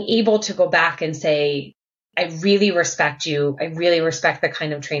being able to go back and say, I really respect you. I really respect the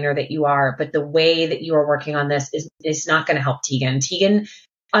kind of trainer that you are, but the way that you are working on this is not going to help Tegan. Tegan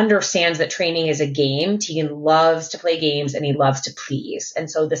understands that training is a game. Tegan loves to play games and he loves to please. And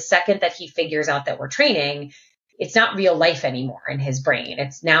so the second that he figures out that we're training, it's not real life anymore in his brain.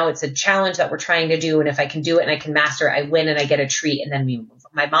 It's a challenge that we're trying to do. And if I can do it and I can master it, I win and I get a treat. And then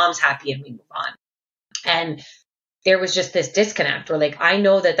my mom's happy and we move on. And there was just this disconnect where like, I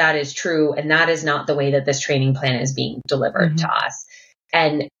know that is true. And that is not the way that this training plan is being delivered to us.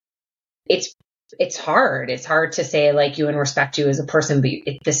 And it's hard. It's hard to say I like you and respect you as a person, but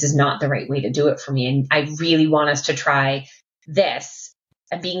this is not the right way to do it for me. And I really want us to try this.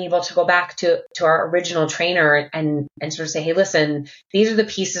 And being able to go back to our original trainer and sort of say, hey, listen, these are the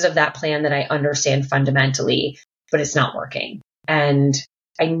pieces of that plan that I understand fundamentally, but it's not working. And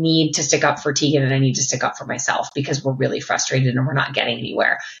I need to stick up for Tegan and I need to stick up for myself because we're really frustrated and we're not getting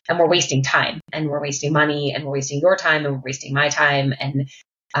anywhere and we're wasting time and we're wasting money and we're wasting your time and we're wasting my time. And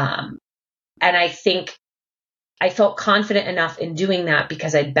I think I felt confident enough in doing that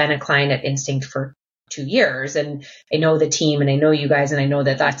because I'd been a client at Instinct for 2 years and I know the team and I know you guys and I know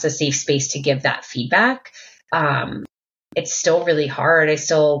that that's a safe space to give that feedback. It's still really hard. I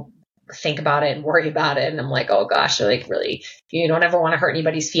still think about it and worry about it. And I'm like, oh gosh, like really, you don't ever want to hurt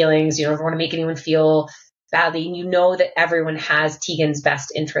anybody's feelings. You don't ever want to make anyone feel badly. And you know that everyone has Tegan's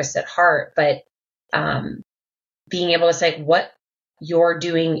best interests at heart, but being able to say what you're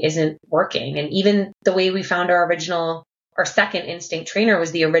doing isn't working. And even the way we found our second Instinct trainer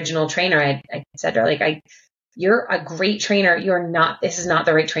was the original trainer. I said to her, like, you're a great trainer. This is not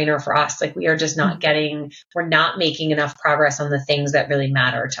the right trainer for us. Like we are just not we're not making enough progress on the things that really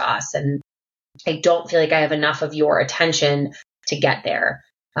matter to us. And I don't feel like I have enough of your attention to get there.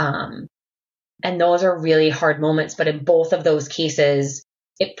 And those are really hard moments. But in both of those cases,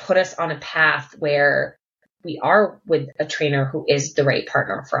 it put us on a path where we are with a trainer who is the right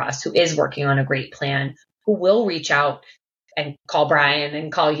partner for us, who is working on a great plan, who will reach out and call Brian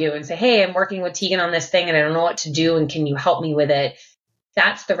and call you and say, hey, I'm working with Tegan on this thing and I don't know what to do. And can you help me with it?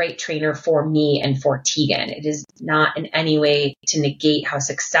 That's the right trainer for me and for Tegan. It is not in any way to negate how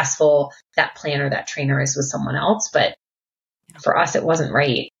successful that plan or that trainer is with someone else. But for us, it wasn't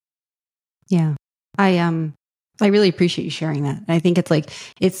right. Yeah. I really appreciate you sharing that. I think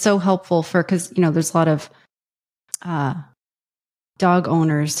it's so helpful because, there's a lot of, dog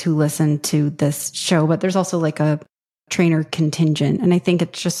owners who listen to this show, but there's also like a trainer contingent. And I think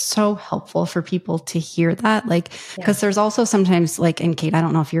it's just so helpful for people to hear that. Because there's also sometimes and Kate, I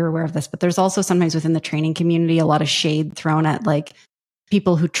don't know if you're aware of this, but there's also sometimes within the training community, a lot of shade thrown at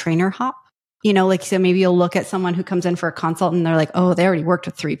people who trainer hop, so maybe you'll look at someone who comes in for a consult and they're like, oh, they already worked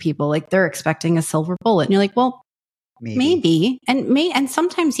with 3 people. They're expecting a silver bullet. And you're like, well, maybe. And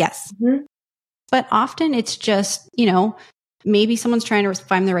sometimes, yes. Mm-hmm. But often it's just, maybe someone's trying to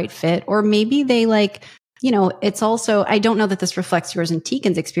find the right fit, or maybe they it's also, I don't know that this reflects yours and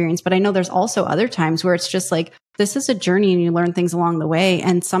Tegan's experience, but I know there's also other times where it's just this is a journey and you learn things along the way.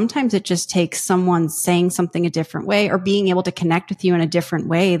 And sometimes it just takes someone saying something a different way or being able to connect with you in a different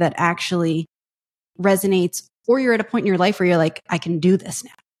way that actually resonates, or you're at a point in your life where you're like, I can do this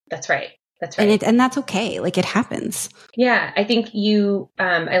now. That's right. That's right. And that's okay. It happens. Yeah. I think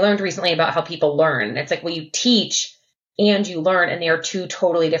I learned recently about how people learn. It's you teach and you learn, and they are 2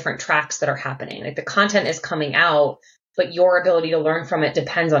 totally different tracks that are happening. The content is coming out, but your ability to learn from it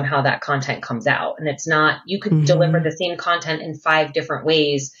depends on how that content comes out. And it's not, you could deliver the same content in 5 different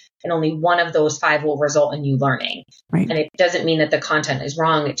ways, and only one of those 5 will result in you learning. Right. And it doesn't mean that the content is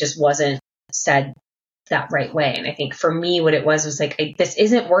wrong. It just wasn't said that right way. And I think for me, what it was this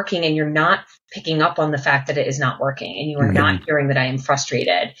isn't working, and you're not picking up on the fact that it is not working, and you are not hearing that I am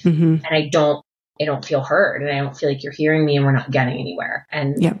frustrated, and I don't feel heard, and I don't feel like you're hearing me, and we're not getting anywhere.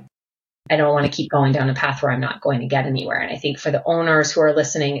 And I don't want to keep going down a path where I'm not going to get anywhere. And I think for the owners who are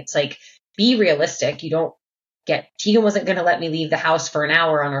listening, it's be realistic. Tegan wasn't going to let me leave the house for an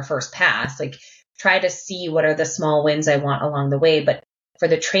hour on our first pass. Try to see what are the small wins I want along the way. But for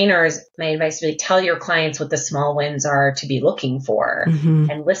the trainers, my advice is tell your clients what the small wins are to be looking for,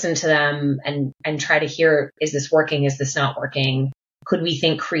 and listen to them and try to hear, is this working? Is this not working? Could we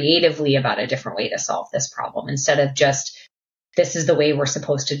think creatively about a different way to solve this problem, instead of just, this is the way we're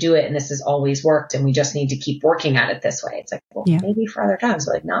supposed to do it, and this has always worked, and we just need to keep working at it this way. It's maybe for other dogs,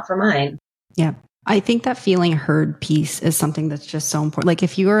 but not for mine. Yeah. I think that feeling heard piece is something that's just so important.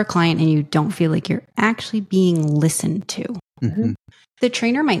 If you are a client and you don't feel like you're actually being listened to, the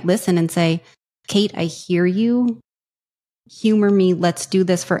trainer might listen and say, Kate, I hear you. Humor me. Let's do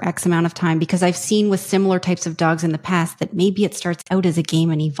this for X amount of time, because I've seen with similar types of dogs in the past that maybe it starts out as a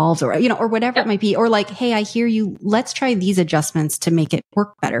game and evolves, or, or whatever it might be, or hey, I hear you. Let's try these adjustments to make it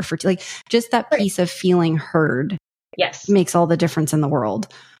work better for just that piece of feeling heard. Yes. Makes all the difference in the world.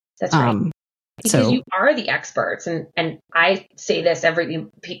 That's right. Because you are the experts. And I say this,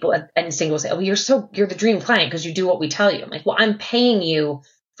 people at Instinct will say, oh, you're the dream client because you do what we tell you. I'm like, well, I'm paying you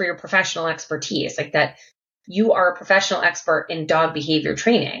for your professional expertise. That you are a professional expert in dog behavior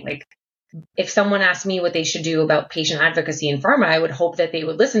training. If someone asked me what they should do about patient advocacy in pharma, I would hope that they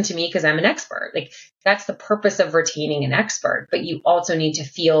would listen to me because I'm an expert. That's the purpose of retaining an expert. But you also need to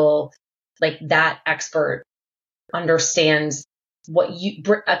feel like that expert understands what you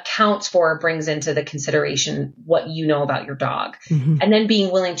accounts for, brings into the consideration what you know about your dog. And then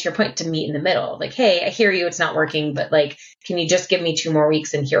being willing, to your point, to meet in the middle. Hey, I hear you, it's not working, but can you just give me 2 more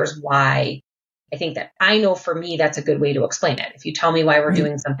weeks, and here's why I think that I know for me, that's a good way to explain it. If you tell me why we're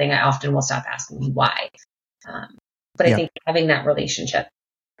doing something, I often will stop asking you why. But I think having that relationship.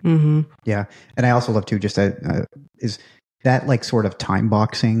 Yeah. And I also love too, just is that like sort of time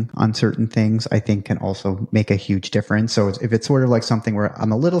boxing on certain things, I think can also make a huge difference. So if it's sort of like something where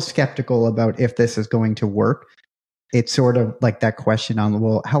I'm a little skeptical about if this is going to work, it's sort of like that question on,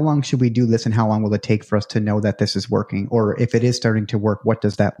 well, how long should we do this and how long will it take for us to know that this is working? Or if it is starting to work, what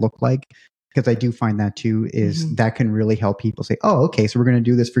does that look like? Because I do find that too, is that can really help people say, oh, okay, so we're going to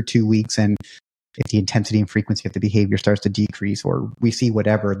do this for 2 weeks. And if the intensity and frequency of the behavior starts to decrease, or we see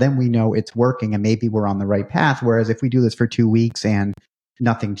whatever, then we know it's working and maybe we're on the right path. Whereas if we do this for 2 weeks and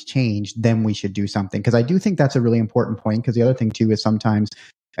nothing's changed, then we should do something. Because I do think that's a really important point. Because the other thing too is sometimes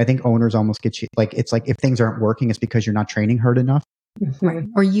I think owners almost get like, it's like if things aren't working, it's because you're not training hard enough. Right.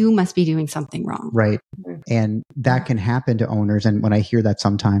 Or you must be doing something wrong. Right. And that can happen to owners. And when I hear that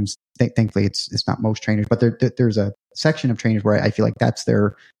sometimes, thankfully it's not most trainers, but there's a section of trainers where I feel like that's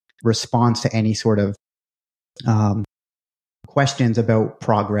their response to any sort of questions about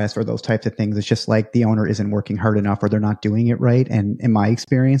progress or those types of things. It's just like the owner isn't working hard enough or they're not doing it right. And in my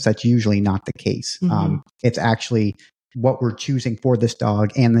experience, that's usually not the case. It's actually what we're choosing for this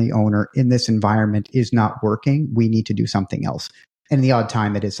dog and the owner in this environment is not working. We need to do something else. And the odd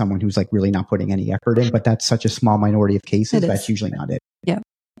time it is someone who's like really not putting any effort in, but that's such a small minority of cases. That's usually not it.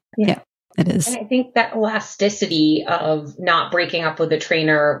 Yeah, it is. And I think that elasticity of not breaking up with a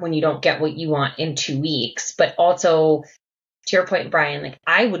trainer when you don't get what you want in 2 weeks, but also to your point, Brian, like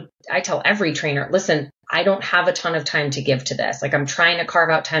I tell every trainer, listen, I don't have a ton of time to give to this. Like I'm trying to carve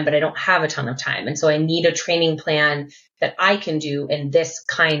out time, but I don't have a ton of time. And so I need a training plan that I can do in this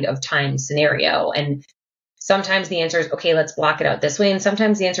kind of time scenario. And sometimes the answer is, okay, let's block it out this way. And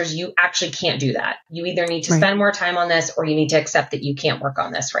sometimes the answer is you actually can't do that. You either need to spend more time on this or you need to accept that you can't work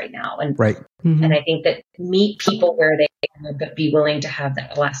on this right now. And, and I think that meet people where they are, but be willing to have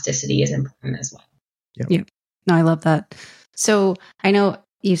that elasticity is important as well. Yeah. No, I love that. So I know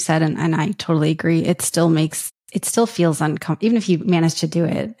you've said, and I totally agree, it still feels uncomfortable, even if you manage to do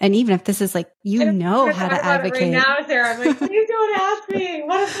it. And even if this is like, how to advocate. Right now, Sarah, I'm like, please don't ask me.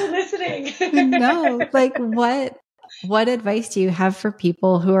 What if they're listening? No, like what advice do you have for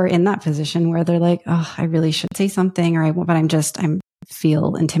people who are in that position where they're like, oh, I really should say something, but I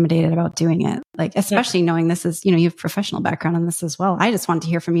feel intimidated about doing it. Like, especially knowing this is, you have professional background in this as well. I just wanted to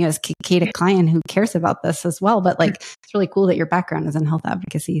hear from you as Kate, a client who cares about this as well. But like, it's really cool that your background is in health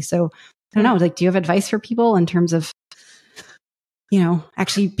advocacy. So I don't know, like, do you have advice for people in terms of,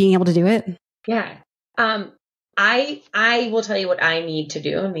 actually being able to do it? Yeah. I will tell you what I need to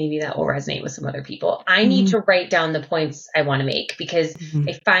do, and maybe that will resonate with some other people. I need to write down the points I want to make because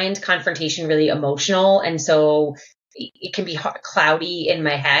I find confrontation really emotional. And so it can be cloudy in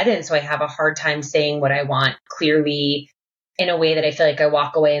my head. And so I have a hard time saying what I want clearly in a way that I feel like I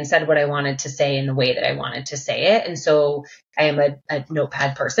walk away and said what I wanted to say in the way that I wanted to say it. And so I am a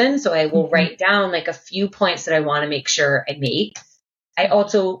notepad person. So I will write down like a few points that I want to make sure I make. I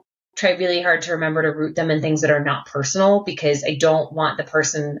also try really hard to remember to root them in things that are not personal because I don't want the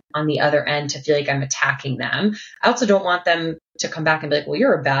person on the other end to feel like I'm attacking them. I also don't want them to come back and be like, well,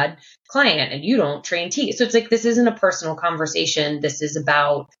 you're a bad client and you don't train Tighe. So it's like, this isn't a personal conversation. This is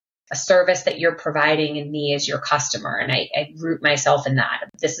about a service that you're providing and me as your customer. And I root myself in that.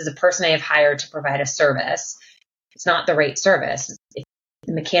 This is a person I have hired to provide a service. It's not the right service. If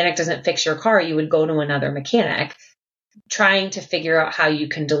the mechanic doesn't fix your car, you would go to another mechanic. Trying to figure out how you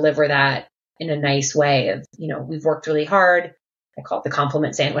can deliver that in a nice way of, we've worked really hard. I call it the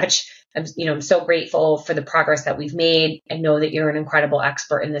compliment sandwich. I'm so grateful for the progress that we've made. I know that you're an incredible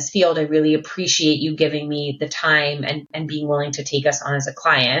expert in this field. I really appreciate you giving me the time and being willing to take us on as a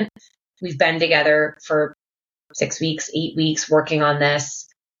client. We've been together for 6 weeks, 8 weeks working on this.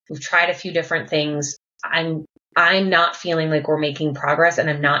 We've tried a few different things. I'm not feeling like we're making progress and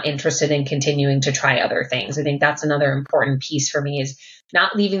I'm not interested in continuing to try other things. I think that's another important piece for me is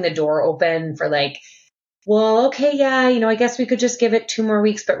not leaving the door open for like, well, okay, yeah, I guess we could just give it 2 more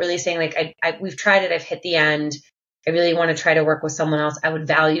weeks, but really saying like, we've tried it. I've hit the end. I really want to try to work with someone else. I would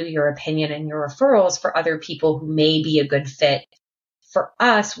value your opinion and your referrals for other people who may be a good fit. For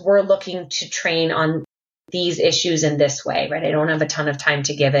us, we're looking to train on these issues in this way, right? I don't have a ton of time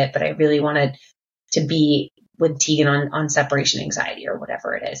to give it, but I really wanted to be with Tegan on separation anxiety or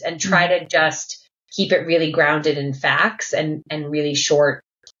whatever it is, and try to just keep it really grounded in facts and really short,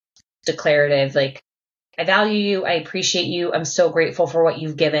 declarative, like, I value you. I appreciate you. I'm so grateful for what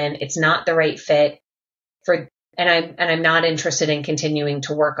you've given. It's not the right fit and I'm not interested in continuing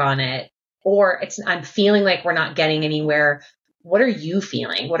to work on it, or I'm feeling like we're not getting anywhere. what are you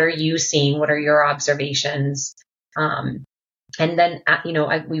feeling? What are you seeing? What are your observations? And then,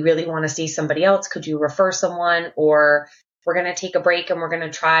 we really want to see somebody else. Could you refer someone? Or we're going to take a break and we're going to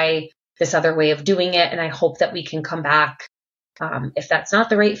try this other way of doing it. And I hope that we can come back. If that's not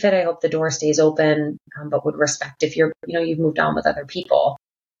the right fit, I hope the door stays open, but would respect if you've moved on with other people.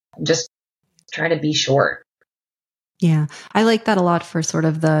 Just try to be short. Yeah. I like that a lot for sort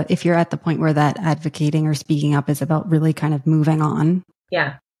of if you're at the point where that advocating or speaking up is about really kind of moving on.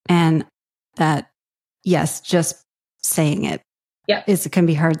 Yeah. And that, yes, just saying it it can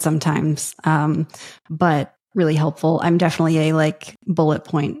be hard sometimes. But really helpful. I'm definitely a bullet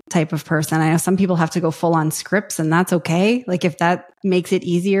point type of person. I know some people have to go full on scripts, and that's okay. Like if that makes it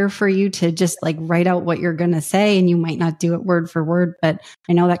easier for you to just write out what you're going to say, and you might not do it word for word, but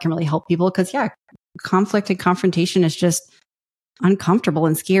I know that can really help people because conflict and confrontation is just uncomfortable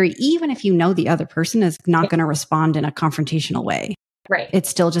and scary. Even if you know the other person is not going to respond in a confrontational way. Right. It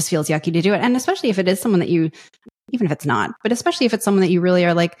still just feels yucky to do it. And especially if it is someone that even if it's not, but especially if it's someone that you really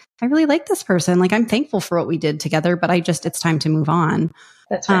are I really like this person. I'm thankful for what we did together, but it's time to move on.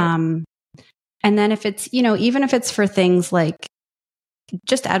 That's right. And then if it's, even if it's for things like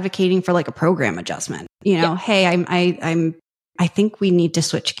just advocating for a program adjustment, hey, I think we need to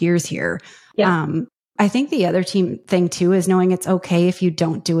switch gears here. Yeah. I think the other thing too is knowing it's okay if you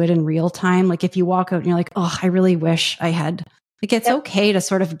don't do it in real time. If you walk out and you're like, oh, I really wish I had. It's okay to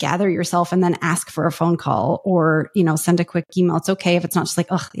sort of gather yourself and then ask for a phone call or, send a quick email. It's okay if it's not just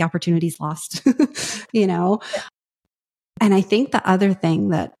the opportunity's lost, And I think the other thing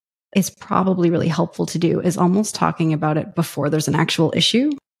that is probably really helpful to do is almost talking about it before there's an actual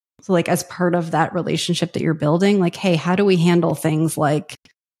issue. So as part of that relationship that you're building, hey, how do we handle things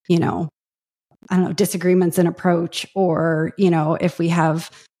disagreements in approach or, if we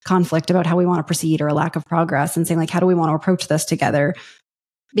have conflict about how we want to proceed or a lack of progress and saying how do we want to approach this together?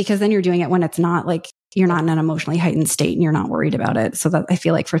 Because then you're doing it when it's not you're not in an emotionally heightened state and you're not worried about it. So that I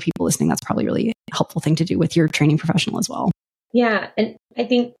feel for people listening, that's probably really a helpful thing to do with your training professional as well. Yeah. And I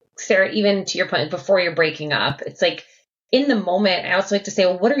think, Sarah, even to your point, before you're breaking up, it's in the moment, I also like to say,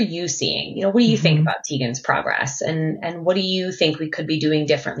 well, what are you seeing? What do you think about Tegan's progress? And what do you think we could be doing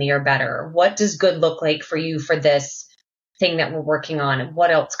differently or better? What does good look like for you for this thing that we're working on? And what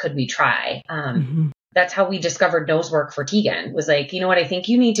else could we try? That's how we discovered nose work for Tegan was you know what? I think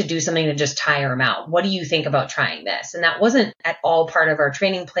you need to do something to just tire him out. What do you think about trying this? And that wasn't at all part of our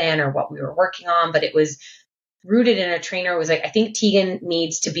training plan or what we were working on, but it was rooted in a trainer who was I think Tegan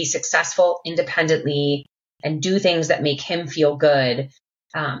needs to be successful independently and do things that make him feel good.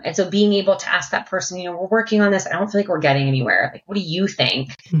 And so being able to ask that person, we're working on this. I don't feel like we're getting anywhere. What do you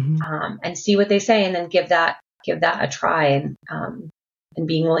think? And see what they say and then give that a try and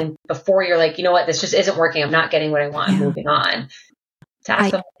being willing before you're you know what, this just isn't working. I'm not getting what I want. I'm moving on to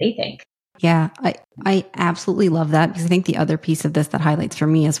ask them what they think. Yeah, I absolutely love that because I think the other piece of this that highlights for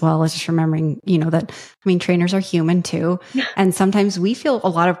me as well is just remembering, that, trainers are human too. And sometimes we feel a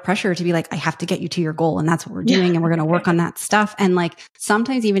lot of pressure to be I have to get you to your goal and that's what we're doing and we're going to work on that stuff. And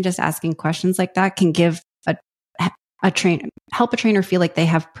sometimes even just asking questions like that can give help a trainer feel they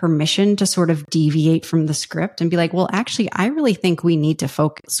have permission to sort of deviate from the script and be well, actually, I really think we need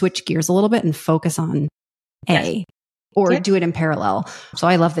to switch gears a little bit and focus on A. Or do it in parallel. So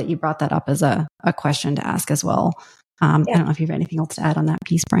I love that you brought that up as a question to ask as well. I don't know if you have anything else to add on that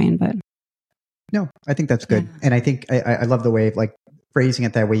piece, Brian, but. No, I think that's good. And I think I love the way of phrasing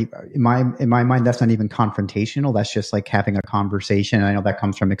it that way. In my mind, that's not even confrontational. That's just having a conversation. I know that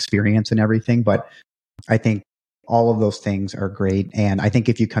comes from experience and everything, but I think all of those things are great. And I think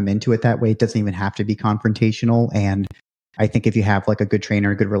if you come into it that way, it doesn't even have to be confrontational. And I think if you have a good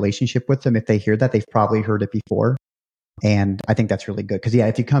trainer, a good relationship with them, if they hear that, they've probably heard it before. And I think that's really good. Because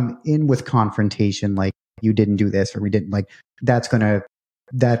if you come in with confrontation, you didn't do this or we didn't,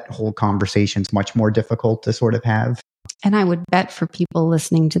 that whole conversation's much more difficult to sort of have. And I would bet for people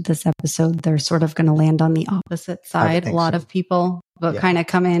listening to this episode, they're sort of going to land on the opposite side. A lot of people will kind of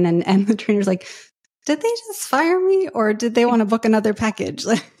come in and the trainer's did they just fire me or did they want to book another package?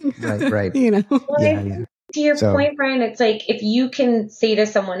 Right. To your point, Brian, it's if you can say to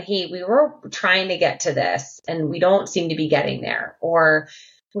someone, hey, we were trying to get to this and we don't seem to be getting there, or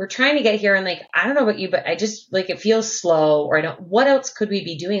we're trying to get here and I don't know about you, but I just it feels slow, or what else could we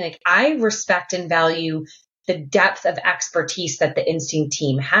be doing? I respect and value the depth of expertise that the instinct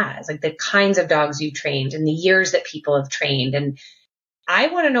team has, the kinds of dogs you trained and the years that people have trained. And I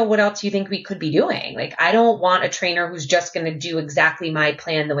want to know what else you think we could be doing. I don't want a trainer who's just going to do exactly my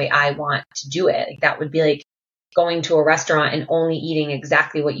plan the way I want to do it. That would be going to a restaurant and only eating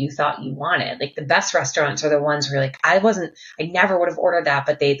exactly what you thought you wanted. Like the best restaurants are the ones where like, I never would have ordered that,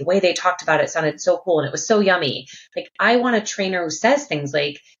 but the way they talked about it sounded so cool and it was so yummy. Like I want a trainer who says things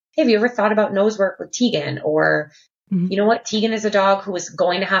like, hey, have you ever thought about nose work with Tegan? Or, you know what? Tegan is a dog who is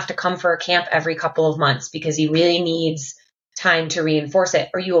going to have to come for a camp every couple of months because he really needs time to reinforce it.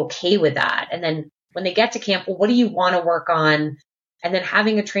 Are you okay with that? And then when they get to camp, well, what do you want to work on? And then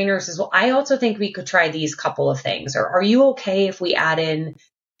having a trainer who says, well, I also think we could try these couple of things. Or are you okay if we add in,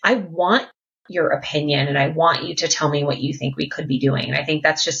 I want your opinion and I want you to tell me what you think we could be doing. And I think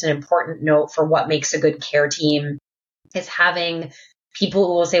that's just an important note for what makes a good care team is having people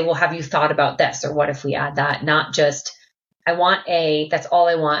who will say, well, have you thought about this? Or what if we add that? Not just, I want A, that's all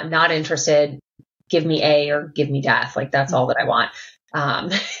I want. I'm not interested. Give me A or give me death. Like that's all that I want.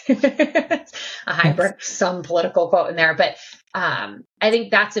 A hybrid, some political quote in there, but I think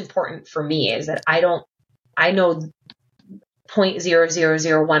that's important for me is that I know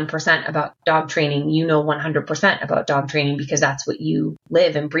 0.0001% about dog training. You know 100% about dog training because that's what you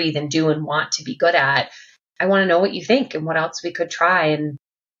live and breathe and do and want to be good at. I want to know what you think and what else we could try. And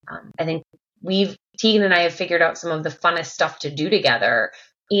I think Tegan and I have figured out some of the funnest stuff to do together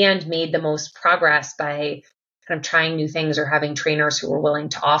and made the most progress by kind of trying new things or having trainers who are willing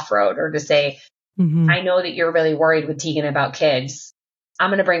to off-road or to say, I know that you're really worried with Tegan about kids. I'm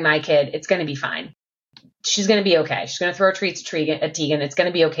going to bring my kid. It's going to be fine. She's going to be okay. She's going to throw treats at Tegan. It's going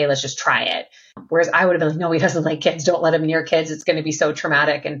to be okay. Let's just try it. Whereas I would have been like, no, he doesn't like kids. Don't let him near kids. It's going to be so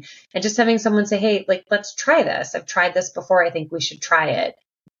traumatic. And just having someone say, hey, like, let's try this. I've tried this before. I think we should try it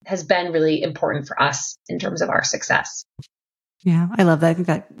has been really important for us in terms of our success. Yeah, I love that. I think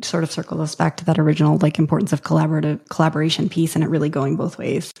that sort of circles us back to that original like importance of collaboration piece and it really going both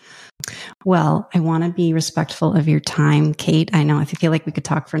ways. Well, I want to be respectful of your time, Kate. I know I feel like we could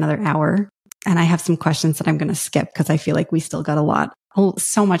talk for another hour and I have some questions that I'm going to skip because I feel like we still got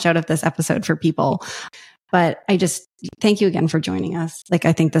so much out of this episode for people. But I just thank you again for joining us. Like,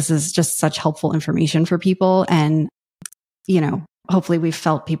 I think this is just such helpful information for people. And, hopefully we've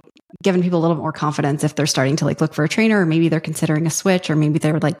given people a little more confidence if they're starting to like look for a trainer or maybe they're considering a switch or maybe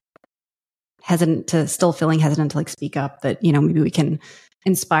they're like still feeling hesitant to like speak up that, maybe we can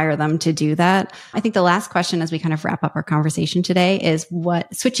inspire them to do that. I think the last question as we kind of wrap up our conversation today is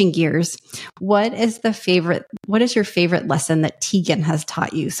switching gears, what is your favorite lesson that Tegan has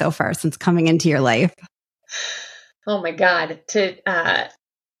taught you so far since coming into your life? Oh my God.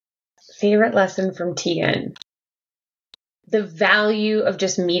 Favorite lesson from Tegan. The value of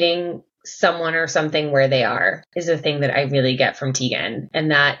just meeting someone or something where they are is a thing that I really get from Tegan.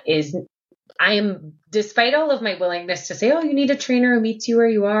 And that is, despite all of my willingness to say, oh, you need a trainer who meets you where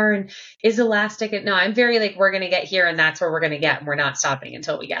you are and is elastic. No, I'm very like, we're going to get here and that's where we're going to get. And we're not stopping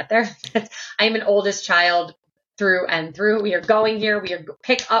until we get there. I'm an oldest child through and through. We are going here. We are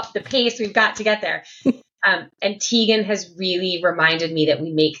pick up the pace. We've got to get there. And Tegan has really reminded me that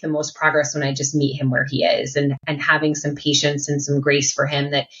we make the most progress when I just meet him where he is and having some patience and some grace for him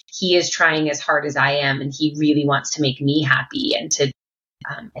that he is trying as hard as I am. And he really wants to make me happy and to,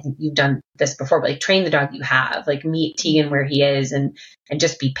 I think you've done this before, but like train the dog you have, like meet Tegan where he is and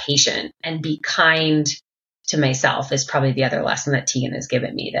just be patient and be kind to myself is probably the other lesson that Tegan has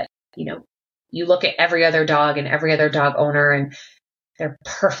given me that, you look at every other dog and every other dog owner and they're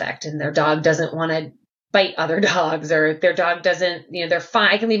perfect and their dog doesn't want to bite other dogs or their dog doesn't, they're fine.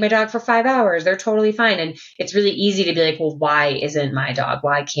 I can leave my dog for 5 hours. They're totally fine. And it's really easy to be like, well, why isn't my dog?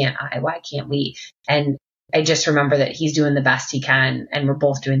 Why can't I? Why can't we? And I just remember that he's doing the best he can and we're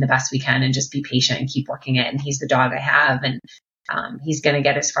both doing the best we can and just be patient and keep working it. And he's the dog I have and he's going to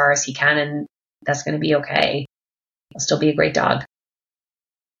get as far as he can and that's going to be okay. He'll still be a great dog.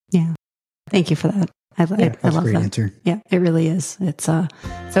 Yeah. Thank you for that. I love a great that. Answer. Yeah, it really is. It's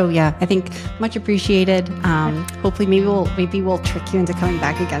so yeah, I think much appreciated. Hopefully maybe we'll trick you into coming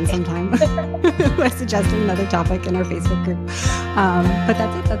back again sometime by suggesting another topic in our Facebook group. But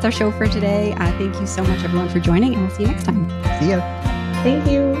that's it. That's our show for today. Thank you so much everyone for joining and we'll see you next time. See ya.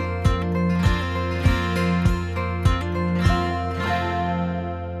 Thank you.